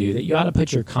tend to do, that you ought to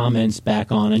put your comments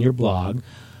back on your blog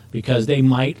because they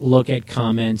might look at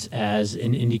comments as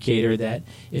an indicator that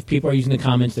if people are using the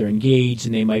comments, they're engaged,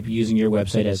 and they might be using your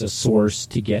website as a source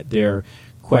to get their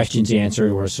questions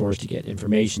answered or a source to get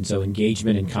information. So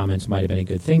engagement and comments might have been a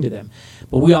good thing to them.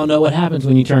 But we all know what happens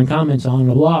when you turn comments on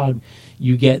a blog.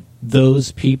 You get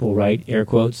those people, right? Air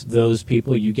quotes, those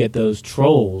people. You get those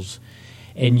trolls.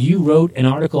 And you wrote an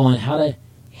article on how to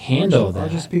handle that.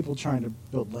 Or just people trying to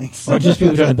build links. Or just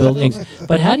people trying to build links.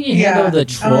 But how do you handle the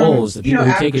trolls, the people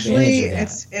who take advantage of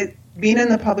that? Being in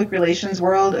the public relations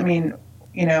world, I mean,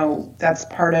 that's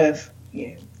part of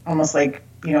almost like,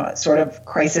 sort of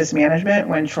crisis management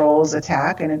when trolls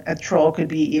attack. And a troll could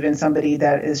be even somebody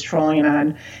that is trolling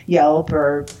on Yelp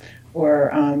or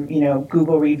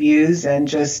Google reviews and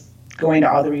just going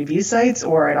to all the review sites,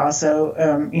 or it also,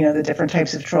 the different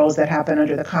types of trolls that happen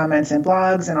under the comments and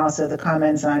blogs, and also the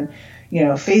comments on,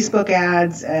 Facebook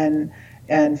ads and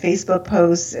Facebook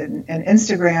posts and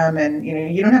Instagram. And,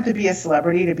 you don't have to be a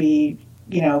celebrity to be,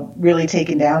 really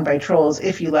taken down by trolls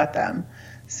if you let them.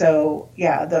 So,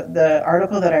 yeah, the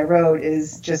article that I wrote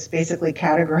is just basically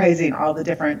categorizing all the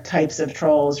different types of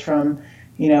trolls from,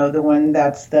 the one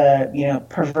that's the,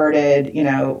 perverted,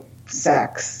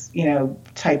 sex,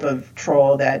 type of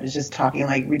troll that is just talking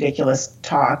like ridiculous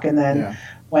talk, and then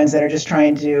ones that are just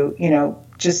trying to,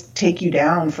 just take you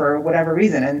down for whatever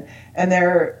reason. And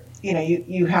they're,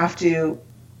 you have to,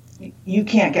 you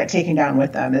can't get taken down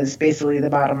with them is basically the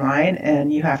bottom line.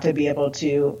 And you have to be able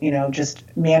to, just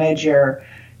manage your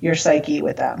psyche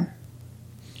with them.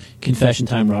 Confession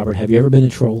time, Robert. Have you ever been a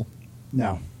troll?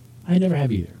 No. I never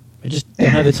have either. I just don't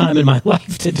have the time in my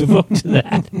life to devote to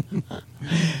that.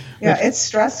 Yeah, it's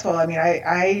stressful. I mean,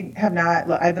 I have not.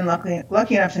 I've been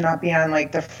lucky enough to not be on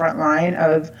like the front line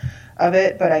of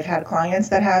it, but I've had clients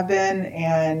that have been,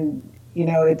 and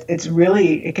it's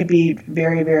really, it could be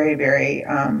very, very, very,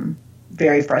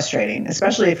 very frustrating,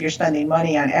 especially if you're spending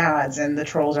money on ads and the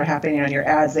trolls are happening on your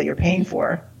ads that you're paying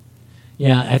for.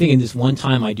 Yeah, I think in this one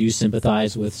time I do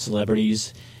sympathize with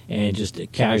celebrities and just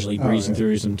casually breezing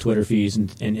through some Twitter feeds and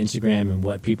Instagram and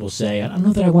what people say. I don't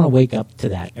know that I want to wake up to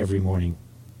that every morning.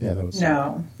 Yeah, that was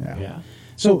no. Yeah.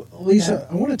 So, Lisa,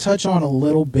 I want to touch on a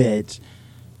little bit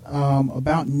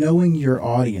about knowing your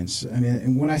audience. I mean,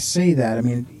 and when I say that, I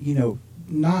mean,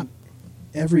 not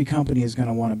every company is going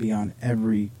to want to be on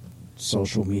every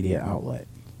social media outlet.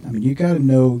 I mean, you got to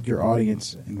know your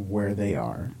audience and where they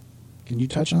are. Can you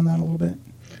touch on that a little bit?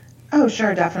 Oh,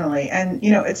 sure, definitely. And,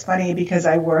 it's funny because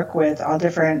I work with all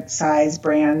different size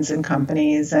brands and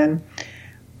companies, and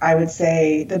I would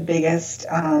say the biggest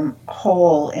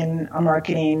hole in a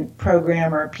marketing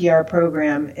program or a PR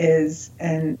program is,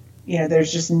 and,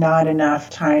 there's just not enough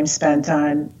time spent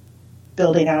on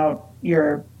building out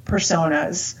your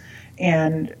personas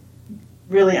and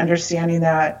really understanding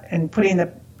that, and putting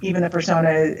even the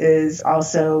persona is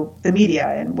also the media,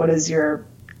 and what does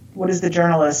the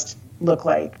journalist look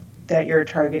like that you're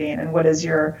targeting, and what is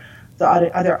the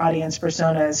other audience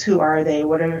personas? Who are they?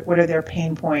 What are their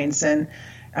pain points? And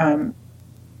the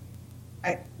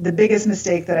biggest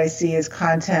mistake that I see is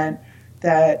content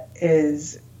that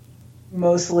is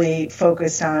mostly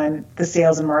focused on the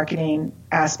sales and marketing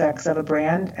aspects of a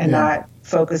brand, and not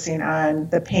focusing on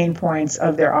the pain points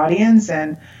of their audience,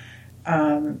 and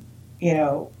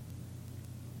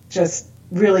just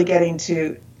really getting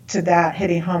to that,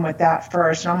 hitting home with that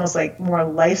first, and almost like more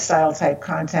lifestyle type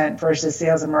content versus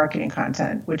sales and marketing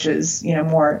content, which is,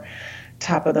 more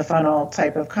top of the funnel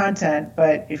type of content.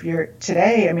 But if you're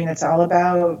today, I mean, it's all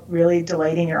about really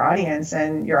delighting your audience,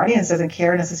 and your audience doesn't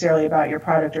care necessarily about your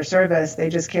product or service. They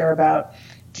just care about,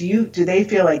 do they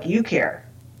feel like you care?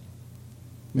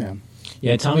 Yeah.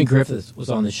 Yeah. Tommy Griffith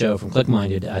was on the show from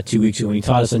ClickMinded 2 weeks ago, and he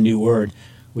taught us a new word,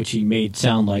 which he made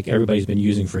sound like everybody's been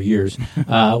using for years,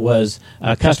 was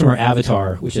customer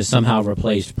avatar, which has somehow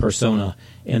replaced persona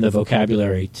in the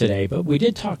vocabulary today. But we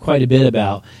did talk quite a bit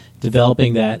about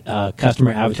developing that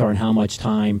customer avatar and how much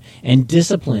time and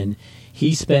discipline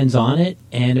he spends on it.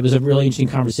 And it was a really interesting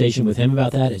conversation with him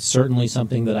about that. It's certainly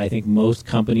something that I think most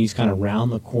companies kind of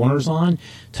round the corners on,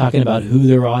 talking about who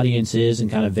their audience is in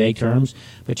kind of vague terms.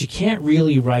 But you can't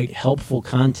really write helpful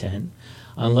content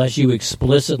unless you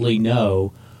explicitly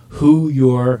know who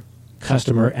your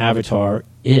customer avatar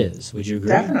is. Would you agree?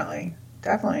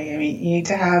 Definitely. I mean, you need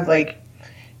to have like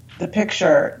the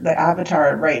picture, the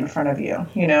avatar right in front of you,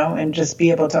 and just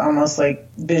be able to almost like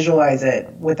visualize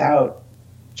it without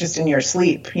just in your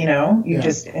sleep,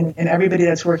 just, and everybody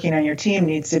that's working on your team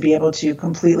needs to be able to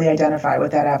completely identify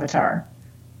with that avatar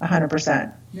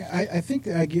 100%. Yeah, I think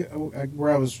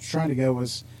where I was trying to go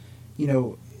was,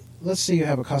 let's say you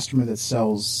have a customer that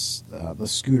sells the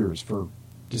scooters for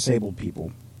disabled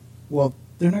people. Well,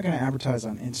 they're not going to advertise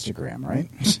on Instagram, right?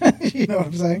 You know what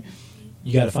I'm saying?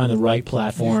 You got to find the right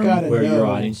platform where your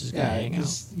audience is going to hang out.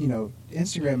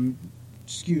 Instagram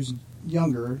skews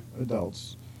younger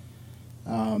adults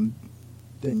than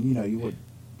you would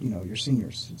your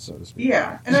seniors, so to speak.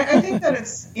 Yeah, and I think that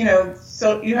it's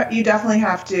so you definitely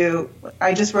have to.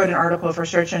 I just wrote an article for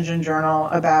Search Engine Journal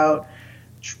about.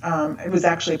 It was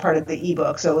actually part of the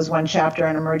ebook, so it was one chapter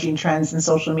on emerging trends in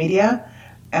social media,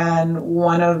 and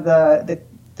one of the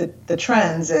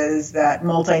trends is that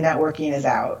multi-networking is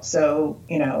out. So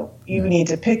you need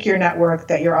to pick your network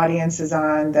that your audience is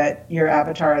on, that your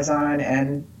avatar is on,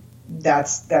 and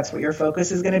that's what your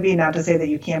focus is going to be. Not to say that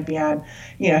you can't be on,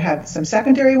 have some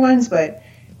secondary ones, but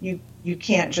you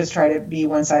can't just try to be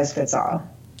one size fits all.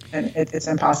 And it's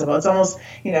impossible. It's almost,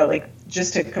 like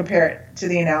just to compare it to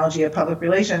the analogy of public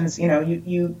relations,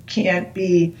 you can't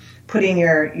be putting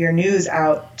your news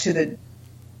out to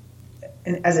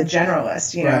as a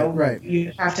generalist, Right.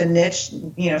 You have to niche,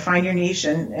 find your niche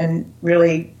and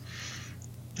really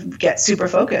get super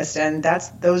focused. And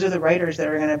those are the writers that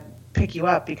are going to pick you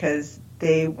up because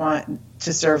they want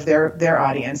to serve their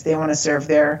audience. They want to serve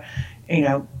their,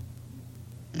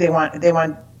 they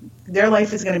want their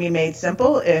life is going to be made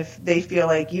simple if they feel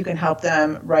like you can help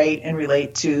them write and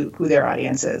relate to who their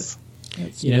audience is.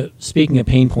 Speaking of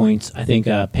pain points, I think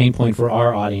a pain point for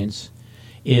our audience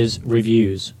is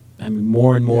reviews. I mean,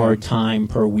 more and more time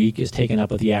per week is taken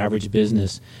up with the average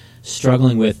business,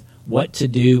 struggling with what to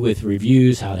do with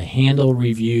reviews, how to handle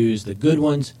reviews, the good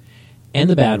ones and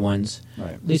the bad ones.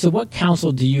 Right. Lisa, what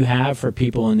counsel do you have for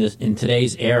people in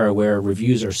today's era where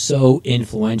reviews are so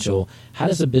influential? How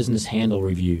does a business handle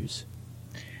reviews?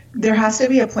 There has to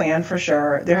be a plan for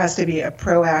sure. There has to be a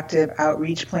proactive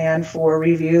outreach plan for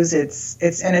reviews.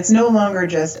 It's no longer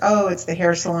just, it's the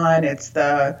hair salon, it's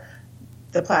the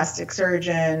plastic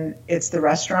surgeon, it's the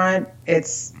restaurant,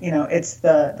 it's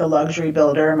the luxury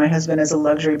builder. My husband is a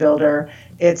luxury builder.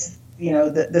 It's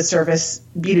the service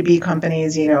B2B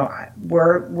companies.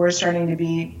 We're starting to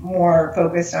be more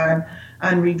focused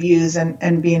on reviews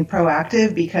and being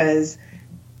proactive, because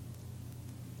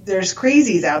there's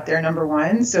crazies out there, number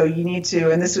one. So you need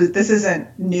to, and this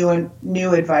isn't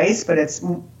new advice, but it's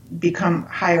become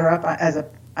higher up as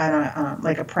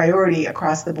a priority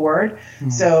across the board. Mm-hmm.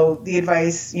 So the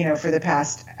advice, for the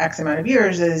past X amount of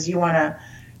years is you want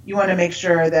to make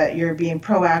sure that you're being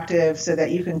proactive so that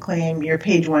you can claim your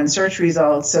page one search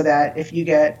results, so that if you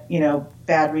get,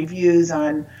 bad reviews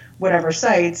on whatever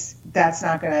sites, that's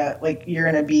not going to,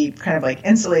 you're going to be kind of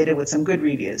insulated with some good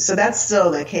reviews. So that's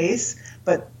still the case,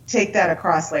 but take that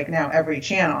across now every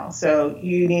channel. So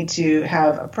you need to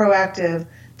have a proactive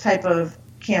type of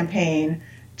campaign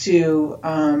to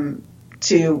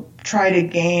try to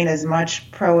gain as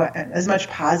much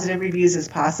positive reviews as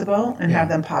possible and have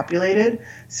them populated,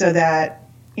 so that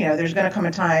there's going to come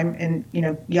a time, and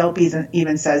Yelp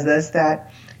even says this,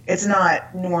 that it's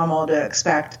not normal to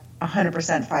expect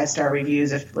 100% 5-star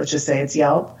reviews. If, let's just say, it's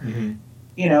Yelp,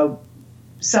 mm-hmm.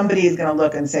 Somebody is going to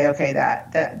look and say, okay,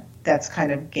 that's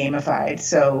kind of gamified.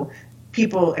 So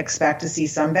people expect to see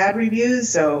some bad reviews.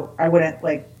 So I wouldn't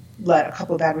let a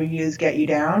couple of bad reviews get you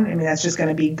down. I mean, that's just going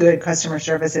to be good customer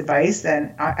service advice,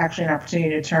 then actually an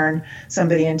opportunity to turn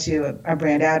somebody into a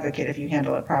brand advocate if you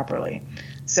handle it properly.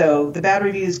 So the bad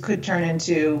reviews could turn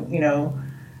into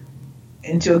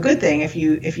a good thing if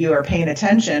you are paying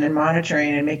attention and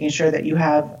monitoring and making sure that you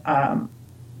have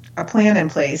a plan in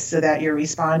place, so that you're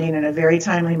responding in a very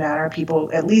timely manner. People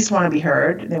at least want to be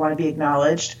heard. They want to be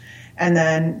acknowledged. And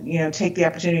then, take the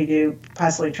opportunity to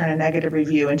possibly turn a negative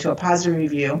review into a positive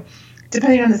review,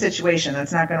 depending on the situation.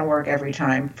 That's not going to work every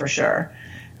time, for sure.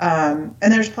 And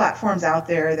there's platforms out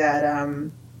there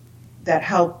that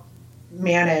help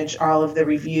manage all of the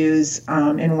reviews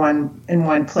in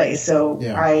one place. So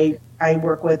I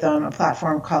work with a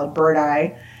platform called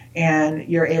Birdeye, and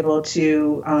you're able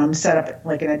to set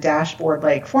up in a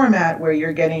dashboard format where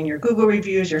you're getting your Google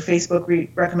reviews, your Facebook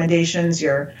recommendations,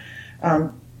 your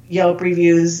Yelp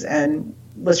reviews, and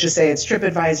let's just say it's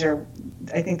TripAdvisor.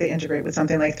 I think they integrate with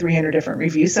something like 300 different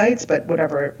review sites, but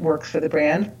whatever works for the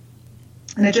brand.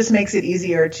 And it just makes it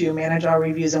easier to manage all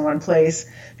reviews in one place,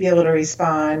 be able to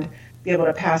respond, be able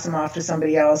to pass them off to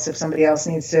somebody else if somebody else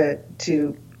needs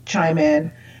to chime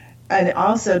in, and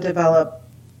also develop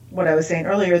what I was saying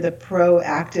earlier, the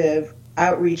proactive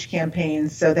outreach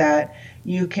campaigns, so that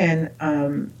you can,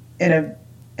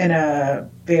 in a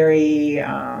very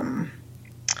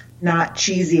not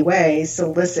cheesy way,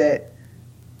 solicit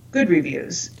good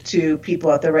reviews to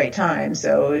people at the right time.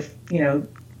 So if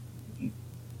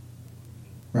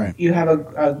right. you have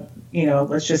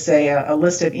let's just say a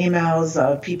list of emails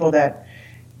of people that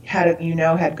had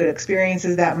good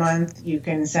experiences that month, you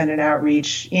can send an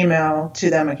outreach email to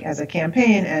them as a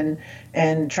campaign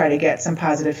and try to get some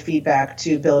positive feedback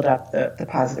to build up the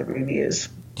positive reviews.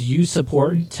 Do you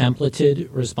support templated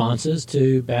responses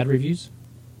to bad reviews?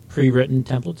 Pre-written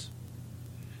templates?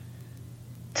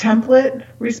 Template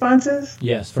responses?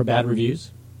 Yes, for bad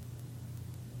reviews.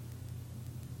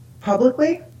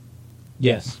 Publicly?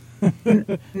 Yes.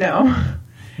 No.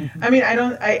 I mean,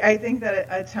 I think that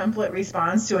a template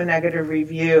response to a negative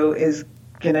review is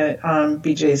going to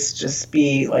just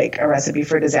be a recipe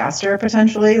for disaster,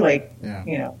 potentially.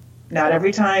 Not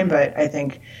every time, but I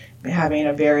think having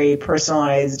a very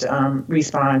personalized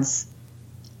response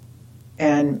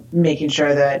and making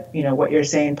sure that, what you're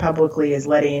saying publicly is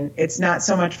it's not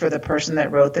so much for the person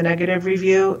that wrote the negative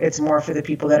review, it's more for the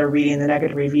people that are reading the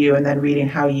negative review and then reading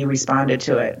how you responded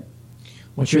to it.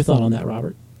 What's your thought on that,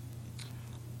 Robert?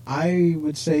 I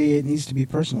would say it needs to be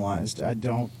personalized. I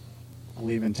don't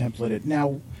believe in templated.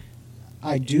 Now,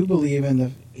 I do believe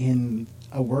in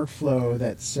a workflow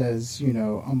that says,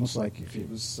 almost like if it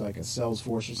was like a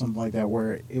Salesforce or something like that,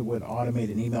 where it would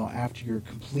automate an email after you're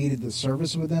completed the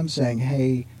service with them saying,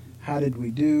 hey, how did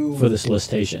we do for the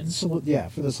solicitation. Yeah,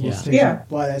 for the solicitation. Yeah.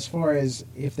 But as far as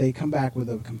if they come back with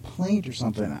a complaint or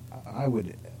something,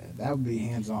 that would be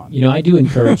hands-on. You know, I do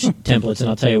encourage templates, and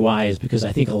I'll tell you why, is because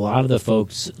I think a lot of the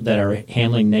folks that are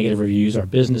handling negative reviews are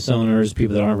business owners,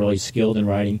 people that aren't really skilled in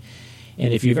writing.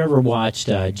 And if you've ever watched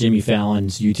Jimmy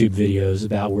Fallon's YouTube videos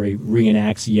about where he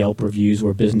reenacts Yelp reviews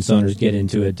where business owners get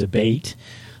into a debate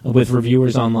with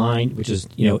reviewers online, which is,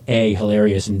 A,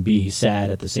 hilarious, and B, sad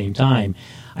at the same time,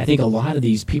 I think a lot of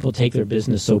these people take their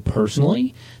business so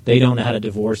personally, they don't know how to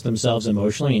divorce themselves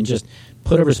emotionally and just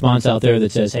put a response out there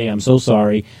that says, hey, I'm so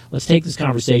sorry. Let's take this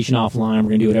conversation offline. We're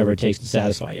going to do whatever it takes to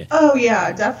satisfy you. Oh,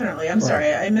 yeah, definitely. I'm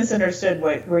sorry. I misunderstood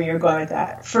where you're going with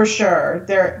that. For sure.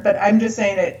 But I'm just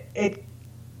saying it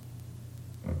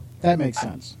that makes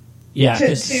sense. Yeah. To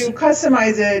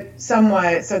customize it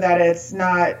somewhat so that it's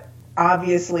not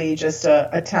obviously just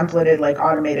a templated, like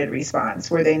automated response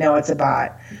where they know it's a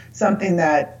bot. Something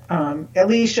that at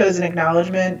least shows an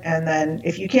acknowledgement, and then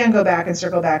if you can go back and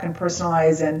circle back and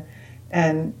personalize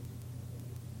and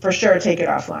for sure take it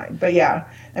offline. But yeah,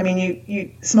 I mean,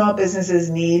 you small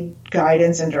businesses need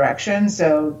guidance and direction.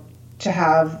 So to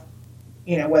have,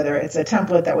 whether it's a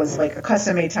template that was like a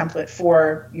custom-made template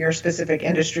for your specific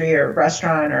industry or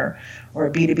restaurant or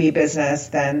a B2B business,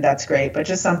 then that's great. But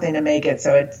just something to make it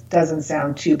so it doesn't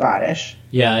sound too bottish.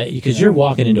 Yeah, because you're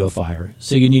walking into a fire,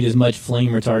 so you need as much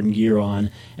flame-retardant gear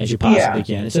on as you possibly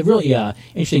can. It's a really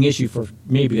interesting issue for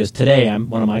me because today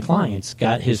one of my clients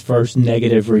got his first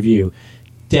negative review.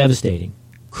 Devastating.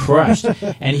 Crushed.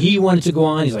 And he wanted to go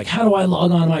on. He's like, how do I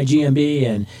log on my GMB?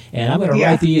 And I'm going to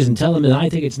write these and tell them that I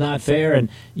think it's not fair. And,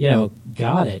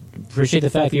 got it. Appreciate the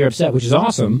fact that you're upset, which is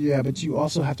awesome. Yeah, but you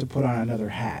also have to put on another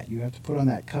hat. You have to put on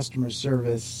that customer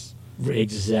service.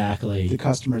 Exactly. The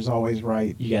customer's always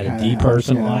right. You got to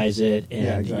depersonalize it.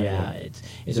 And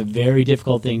it's a very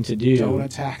difficult thing to do. Don't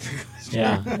attack the customer.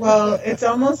 Yeah. Well, it's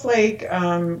almost like,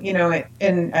 and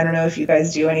I don't know if you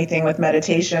guys do anything with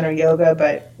meditation or yoga,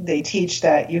 but they teach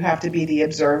that you have to be the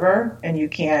observer and you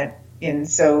can't. And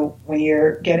so when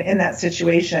you're getting in that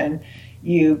situation,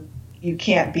 you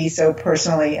can't be so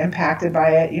personally impacted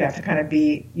by it. You have to kind of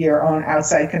be your own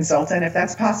outside consultant if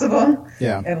that's possible.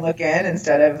 Yeah. And look in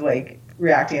instead of like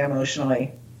reacting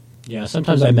emotionally. Yeah.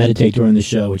 Sometimes I meditate during the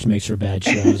show, which makes for bad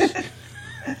shows.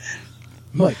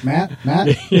 Like Matt.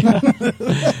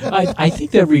 I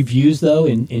think that reviews, though,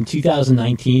 in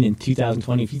 2019 and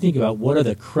 2020, if you think about what are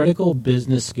the critical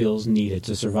business skills needed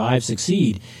to survive,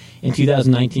 succeed in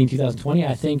 2019, 2020,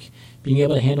 I think being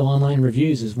able to handle online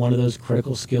reviews is one of those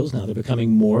critical skills now. They're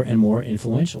becoming more and more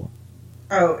influential.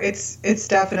 Oh, it's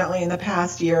definitely in the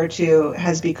past year or two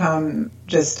has become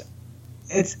just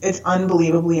it's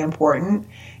unbelievably important.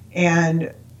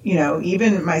 And,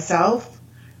 even myself,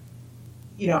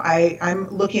 I'm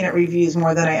looking at reviews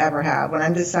more than I ever have when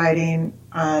I'm deciding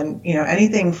on,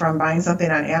 anything from buying something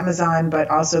on Amazon, but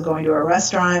also going to a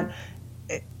restaurant,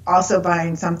 also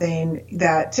buying something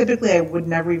that typically I would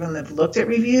never even have looked at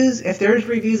reviews. If there's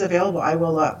reviews available, I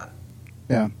will look.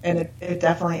 Yeah. And it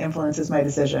definitely influences my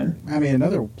decision. I mean,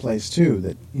 another place, too,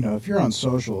 that, if you're on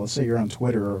social, let's say you're on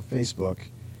Twitter or Facebook,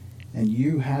 and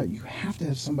you have to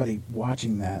have somebody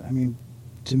watching that. I mean,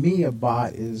 to me, a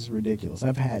bot is ridiculous.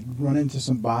 I've run into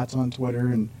some bots on Twitter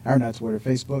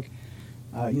Facebook,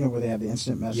 where they have the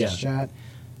instant message chat.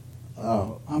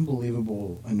 Oh,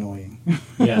 unbelievable annoying.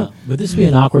 Yeah. Would this be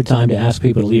an awkward time to ask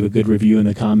people to leave a good review in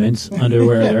the comments under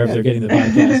wherever they're getting the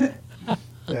podcast?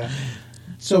 Yeah.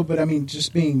 So, but I mean,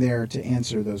 just being there to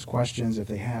answer those questions if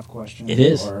they have questions. It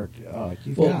is. Or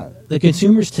the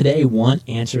consumers today want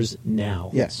answers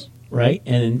now. Yes. Right?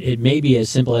 And it may be as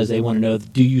simple as they want to know,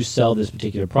 do you sell this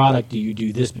particular product? Do you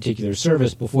do this particular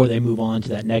service before they move on to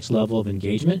that next level of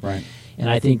engagement? Right. And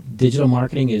I think digital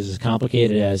marketing is as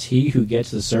complicated as he who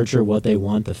gets the searcher what they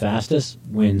want the fastest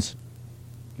wins.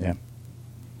 Yeah.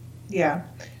 Yeah.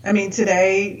 I mean,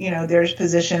 today, there's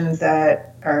positions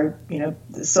that are,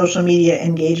 social media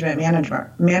engagement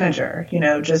manager,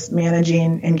 just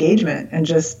managing engagement and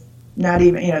just not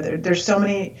even, there's so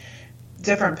many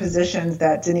different positions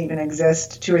that didn't even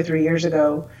exist 2 or 3 years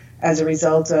ago as a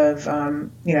result of,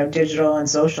 digital and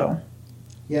social.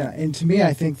 Yeah, and to me,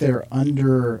 I think they're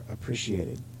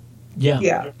underappreciated.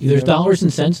 Yeah. There's dollars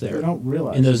and cents there. They don't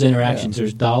realize in those interactions. Yeah.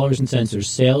 There's dollars and cents. There's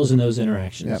sales in those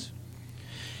interactions. Yep.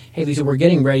 Hey, Lisa, we're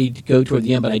getting ready to go toward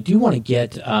the end, but I do want to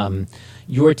get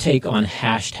your take on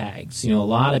hashtags. A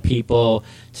lot of people,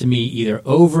 to me, either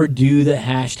overdo the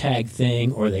hashtag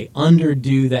thing or they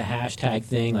underdo the hashtag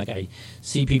thing. Like I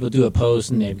see people do a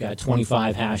post and they've got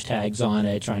 25 hashtags on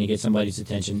it trying to get somebody's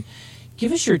attention.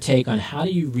 Give us your take on how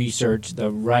do you research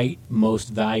the right, most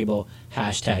valuable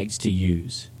hashtags to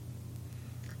use?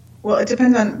 Well, it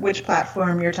depends on which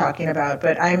platform you're talking about,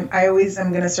 but I always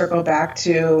am going to circle back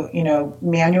to,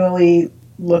 manually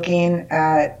looking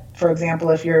at, for example,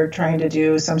 if you're trying to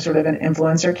do some sort of an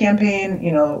influencer campaign,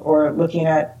 or looking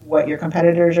at what your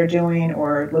competitors are doing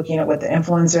or looking at what the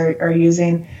influencers are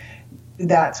using.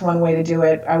 That's one way to do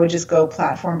it. I would just go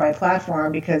platform by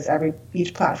platform because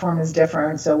each platform is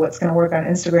different. So what's going to work on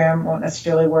Instagram won't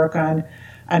necessarily work on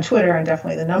Twitter, and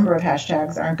definitely the number of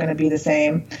hashtags aren't going to be the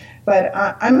same. But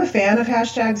I'm a fan of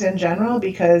hashtags in general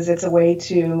because it's a way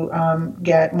to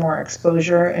get more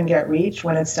exposure and get reach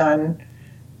when it's done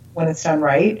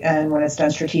right and when it's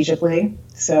done strategically.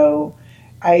 So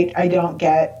I don't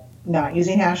get not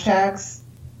using hashtags.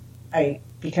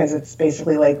 Because it's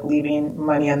basically like leaving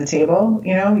money on the table.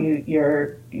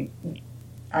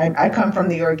 I come from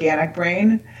the organic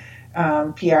brain.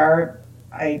 PR,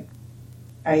 I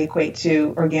equate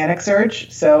to organic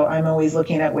search. So I'm always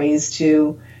looking at ways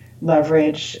to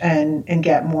leverage and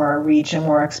get more reach and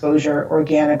more exposure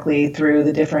organically through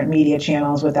the different media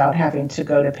channels without having to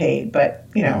go to paid. But,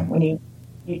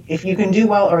 if you can do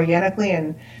well organically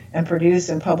and produce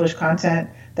and publish content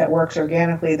that works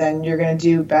organically, then you're going to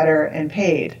do better in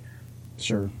paid.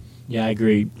 Sure. Yeah, I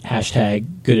agree.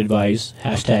 Hashtag good advice.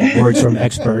 Hashtag words from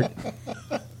expert.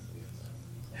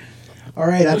 All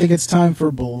right, I think it's time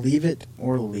for Believe It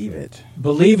or Leave It.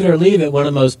 Believe it or leave it, one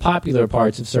of the most popular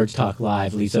parts of Search Talk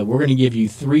Live, Lisa. We're going to give you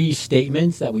 3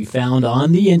 statements that we found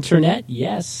on the internet.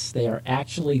 Yes, they are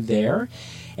actually there.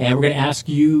 And we're going to ask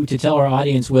you to tell our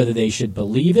audience whether they should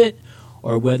believe it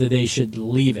or whether they should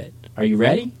leave it. Are you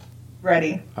ready?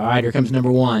 Ready. All right, here comes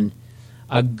number 1.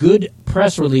 A good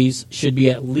press release should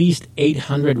be at least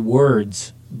 800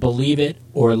 words. Believe it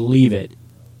or leave it.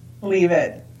 Leave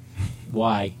it.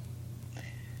 Why?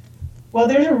 Well,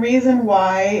 there's a reason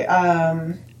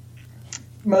why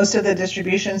most of the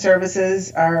distribution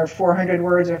services are 400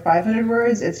 words or 500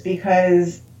 words. It's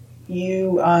because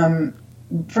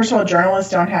first of all,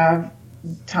 journalists don't have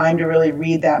time to really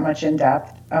read that much in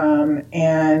depth.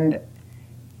 And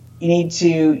you need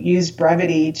to use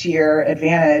brevity to your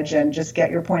advantage and just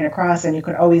get your point across. And you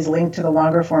can always link to the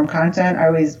longer form content. I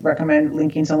always recommend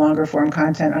linking to longer form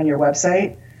content on your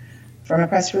website from a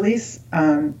press release.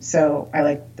 So I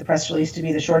like the press release to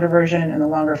be the shorter version and the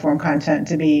longer form content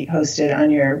to be hosted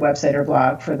on your website or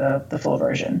blog for the full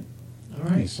version.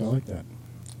 All right, so I like that.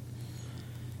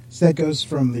 So that goes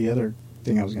from the other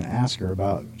thing I was going to ask her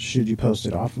about, should you post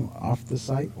it off the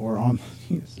site or on,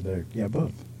 yeah,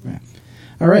 both. Yeah.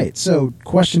 All right, so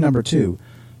question number 2.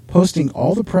 Posting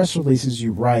all the press releases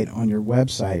you write on your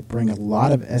website bring a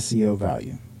lot of SEO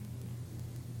value.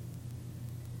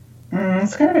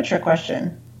 It's kind of a trick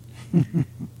question.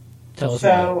 Tell us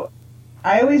So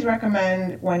I always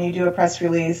recommend when you do a press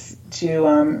release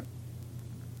to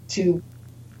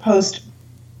post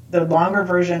the longer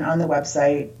version on the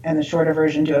website and the shorter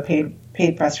version do a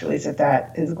paid press release if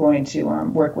that is going to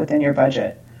work within your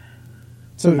budget.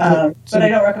 But I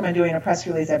don't recommend doing a press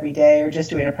release every day or just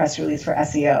doing a press release for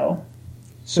SEO.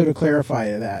 So to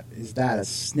clarify that, is that a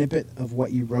snippet of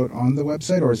what you wrote on the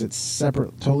website, or is it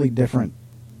separate, totally different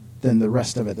than the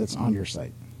rest of it that's on your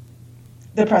site?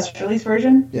 The press release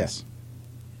version? Yes.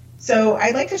 So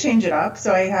I like to change it up.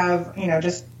 So I have,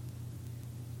 just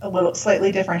a little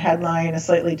slightly different headline, a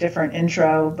slightly different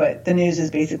intro, but the news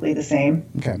is basically the same.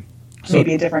 Okay. So,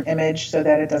 maybe a different image so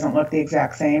that it doesn't look the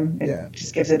exact same. It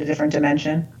just gives it a different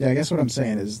dimension. Yeah, I guess what I'm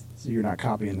saying is you're not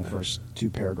copying the first 2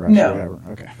 paragraphs No. or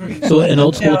whatever. Okay. So an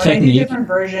old school I do technique. do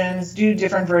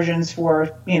different versions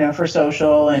for, for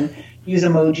social and use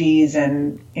emojis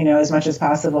and, as much as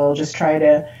possible, just try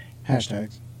to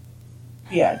Hashtags.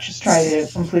 just try to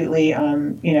completely,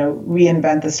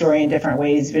 reinvent the story in different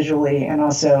ways visually and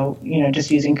also, just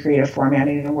using creative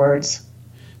formatting and words.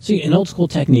 See, an old school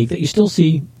technique that you still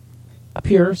see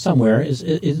appear somewhere is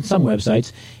in some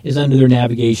websites is under their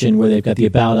navigation where they've got the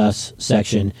About Us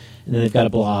section, and then they've got a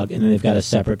blog, and then they've got a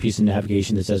separate piece of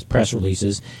navigation that says press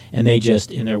releases, and they just,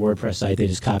 in their WordPress site, they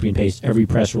just copy and paste every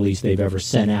press release they've ever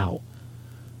sent out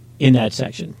in that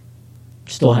section.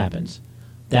 Still happens.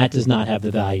 That does not have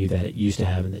the value that it used to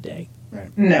have in the day. Right.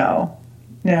 No,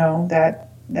 that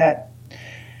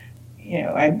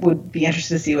I would be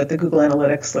interested to see what the Google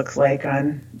Analytics looks like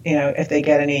on, if they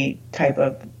get any type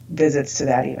of visits to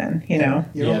that even,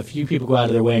 Yeah, a few people go out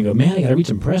of their way and go, man, I got to read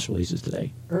some press releases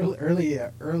today. Early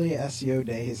SEO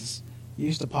days, you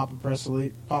used to pop a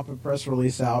press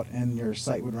release out, and your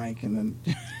site would rank, and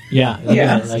then Yeah,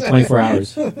 like 24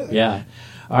 hours. Yeah.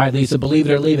 All right, Lisa, believe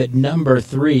it or leave it. Number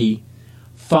 3,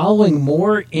 following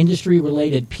more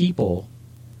industry-related people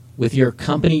with your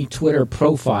company Twitter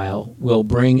profile will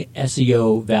bring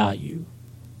SEO value.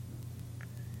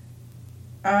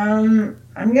 I'm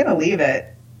going to leave it.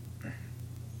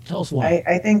 Tell us why.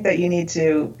 I think that you need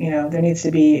to, there needs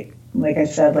to be, like I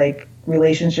said, like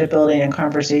relationship building and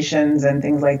conversations and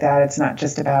things like that. It's not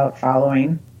just about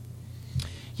following.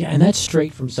 Yeah, and that's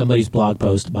straight from somebody's blog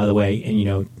post, by the way.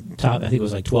 And, I think it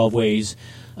was like 12 ways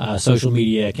social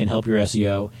media can help your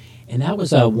SEO. And that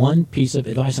was one piece of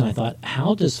advice. And I thought,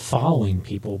 how does following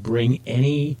people bring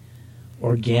any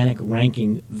organic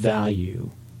ranking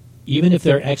value, even if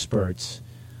they're experts?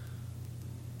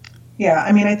 Yeah,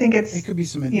 I mean, I think It could be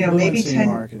some maybe influencing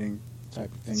marketing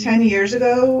type of thing. 10 years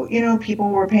ago, people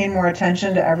were paying more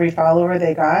attention to every follower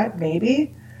they got,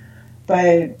 maybe.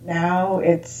 But now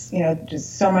it's,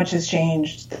 just so much has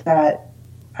changed that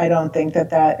I don't think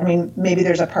I mean, maybe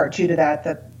there's a part 2 to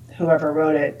that whoever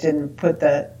wrote it didn't put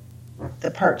the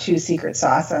part 2 secret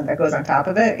sauce on that goes on top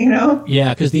of it,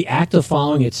 Yeah, because the act of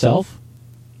following itself,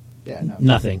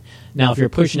 nothing. Now, if you're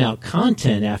pushing out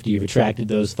content after you've attracted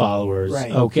those followers,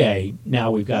 right. Okay,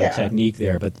 now we've got a technique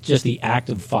there. But just the act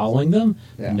of following them,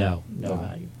 no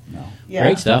value. No. Yeah.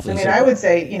 Great stuff, Lisa. Lisa. I mean, I would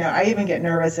say, I even get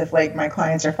nervous if like my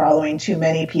clients are following too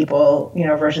many people,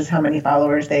 versus how many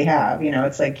followers they have.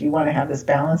 It's like you want to have this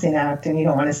balancing act and you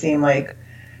don't want to seem like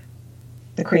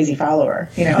the crazy follower,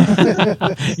 You don't want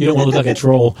to look like a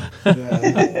troll.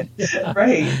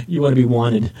 Right. You want to be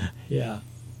wanted. Yeah.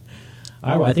 All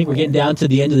right, well, I think we're getting down to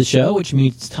the end of the show, which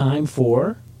means it's time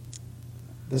for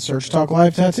the Search Talk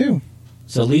Live tattoo.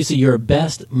 So, Lisa, your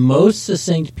best, most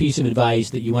succinct piece of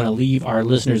advice that you want to leave our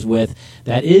listeners with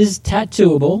that is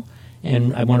tattooable.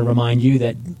 And I want to remind you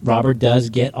that Robert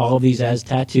does get all of these as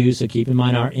tattoos, so keep in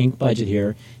mind our ink budget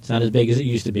here. It's not as big as it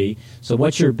used to be. So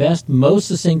what's your best, most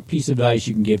succinct piece of advice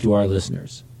you can give to our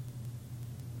listeners?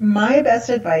 My best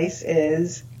advice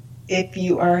is if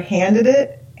you are handed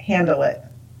it, handle it.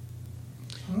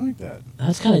 I like that.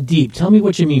 That's kind of deep. Tell me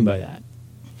what you mean by that.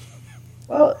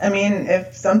 Well, I mean,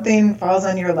 if something falls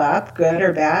on your lap, good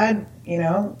or bad, you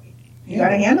got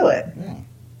to handle it. Yeah.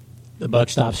 The buck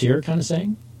stops here, kind of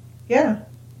saying? Yeah.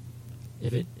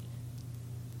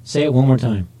 Say it one more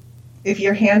time. If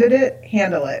you're handed it,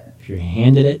 handle it. If you're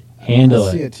handed it, handle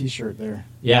I see it. a T-shirt there.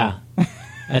 Yeah.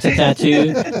 That's a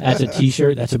tattoo. That's a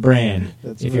T-shirt. That's a brand.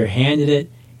 If you're handed it,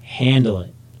 handle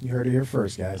it. You heard it here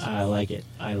first, guys. I like it.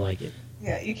 I like it.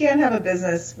 Yeah, you can't have a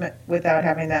business without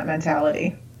having that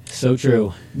mentality. So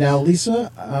true. Now,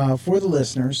 Lisa, for the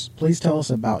listeners, please tell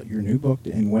us about your new book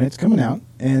and when it's coming out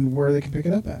and where they can pick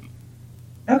it up at.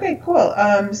 Okay, cool.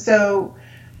 So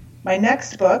my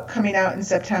next book coming out in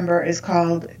September is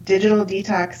called Digital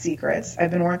Detox Secrets. I've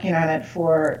been working on it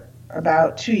for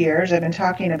about 2 years. I've been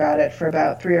talking about it for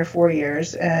about 3 or 4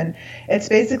 years. And it's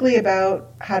basically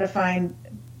about how to find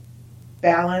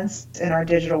balance in our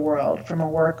digital world from a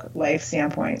work-life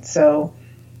standpoint. So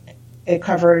it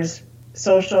covers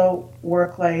social,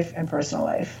 work life, and personal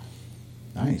life.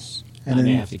 Nice. And I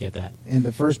may have to get that. And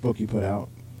the first book you put out,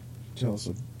 tell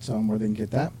them where they can get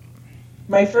that.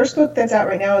 My first book that's out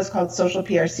right now is called Social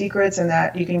PR Secrets, and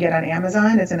that you can get on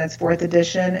Amazon. It's in its 4th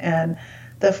edition, and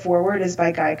the foreword is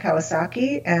by Guy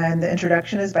Kawasaki, and the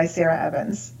introduction is by Sarah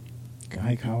Evans.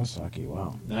 Guy Kawasaki,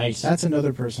 wow. Nice. That's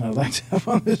another person I'd like to have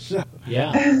on this show.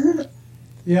 Yeah.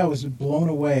 I was blown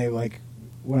away, like,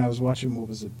 when I was watching, what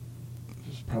was it? It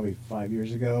was probably 5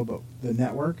 years ago, but The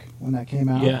Network, when that came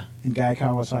out. Yeah. And Guy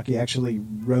Kawasaki actually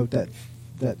wrote that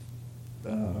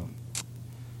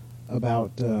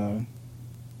about,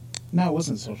 no, it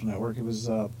wasn't Social Network, it was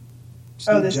Steve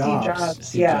Jobs. Steve Jobs,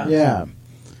 Steve yeah. Jobs. Yeah.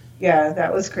 Yeah,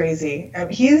 that was crazy.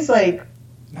 He's like...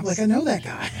 I'm like, I know that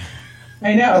guy.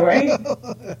 I know, right?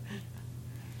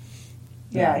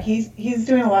 Yeah, he's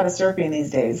doing a lot of surfing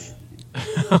these days.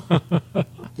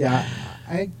 Yeah,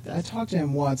 I talked to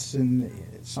him once and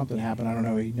something happened. I don't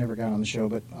know. He never got on the show,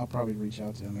 but I'll probably reach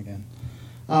out to him again.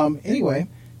 Anyway,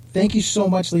 thank you so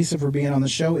much, Lisa, for being on the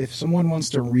show. If someone wants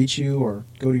to reach you or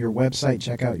go to your website,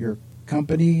 check out your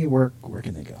company, where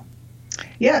can they go?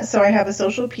 Yeah, so I have a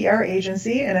social PR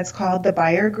agency, and it's called The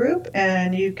Buyer Group,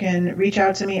 and you can reach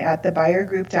out to me at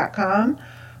thebuyergroup.com,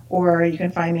 or you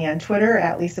can find me on Twitter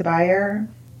at Lisa Buyer,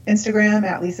 Instagram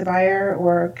at Lisa Buyer,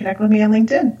 or connect with me on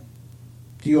LinkedIn.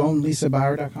 Do you own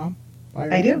lisabuyer.com?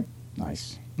 I do.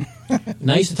 Nice.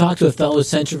 Nice to talk to a fellow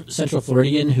Central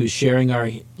Floridian who's sharing our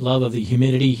love of the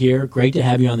humidity here. Great to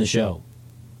have you on the show.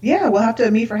 Yeah, we'll have to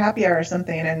meet for happy hour or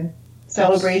something, and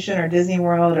Celebration or Disney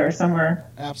World or somewhere.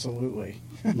 Absolutely.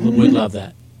 Would love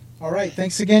that. All right.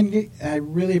 Thanks again. I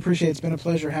really appreciate it. It's been a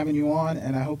pleasure having you on,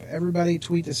 and I hope everybody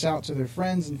tweet this out to their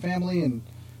friends and family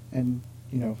and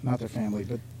not their family,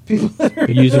 but people that are...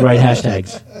 Use the right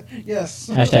hashtags. Yes.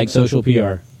 Hashtag social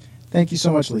PR. Thank you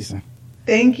so much, Lisa.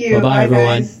 Thank you. Bye-bye,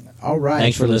 everyone. Guys. All right.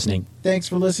 Thanks for listening. Thanks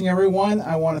for listening, everyone.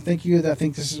 I want to thank you. I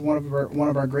think this is one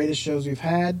of our greatest shows we've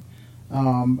had.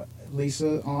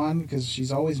 Lisa on, because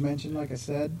she's always mentioned, like I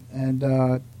said, and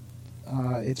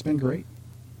it's been great.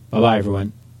 Bye-bye,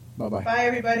 everyone. Bye-bye. Bye,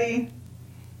 everybody.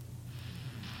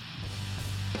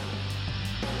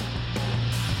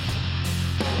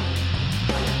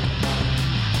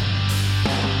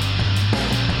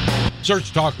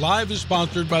 Search Talk Live is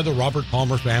sponsored by the Robert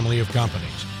Palmer family of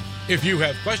companies. If you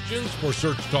have questions for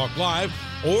Search Talk Live,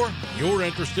 or you're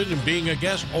interested in being a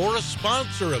guest or a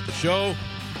sponsor of the show,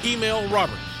 email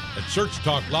Robert at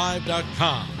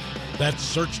searchtalklive.com.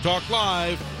 That's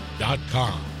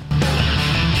searchtalklive.com.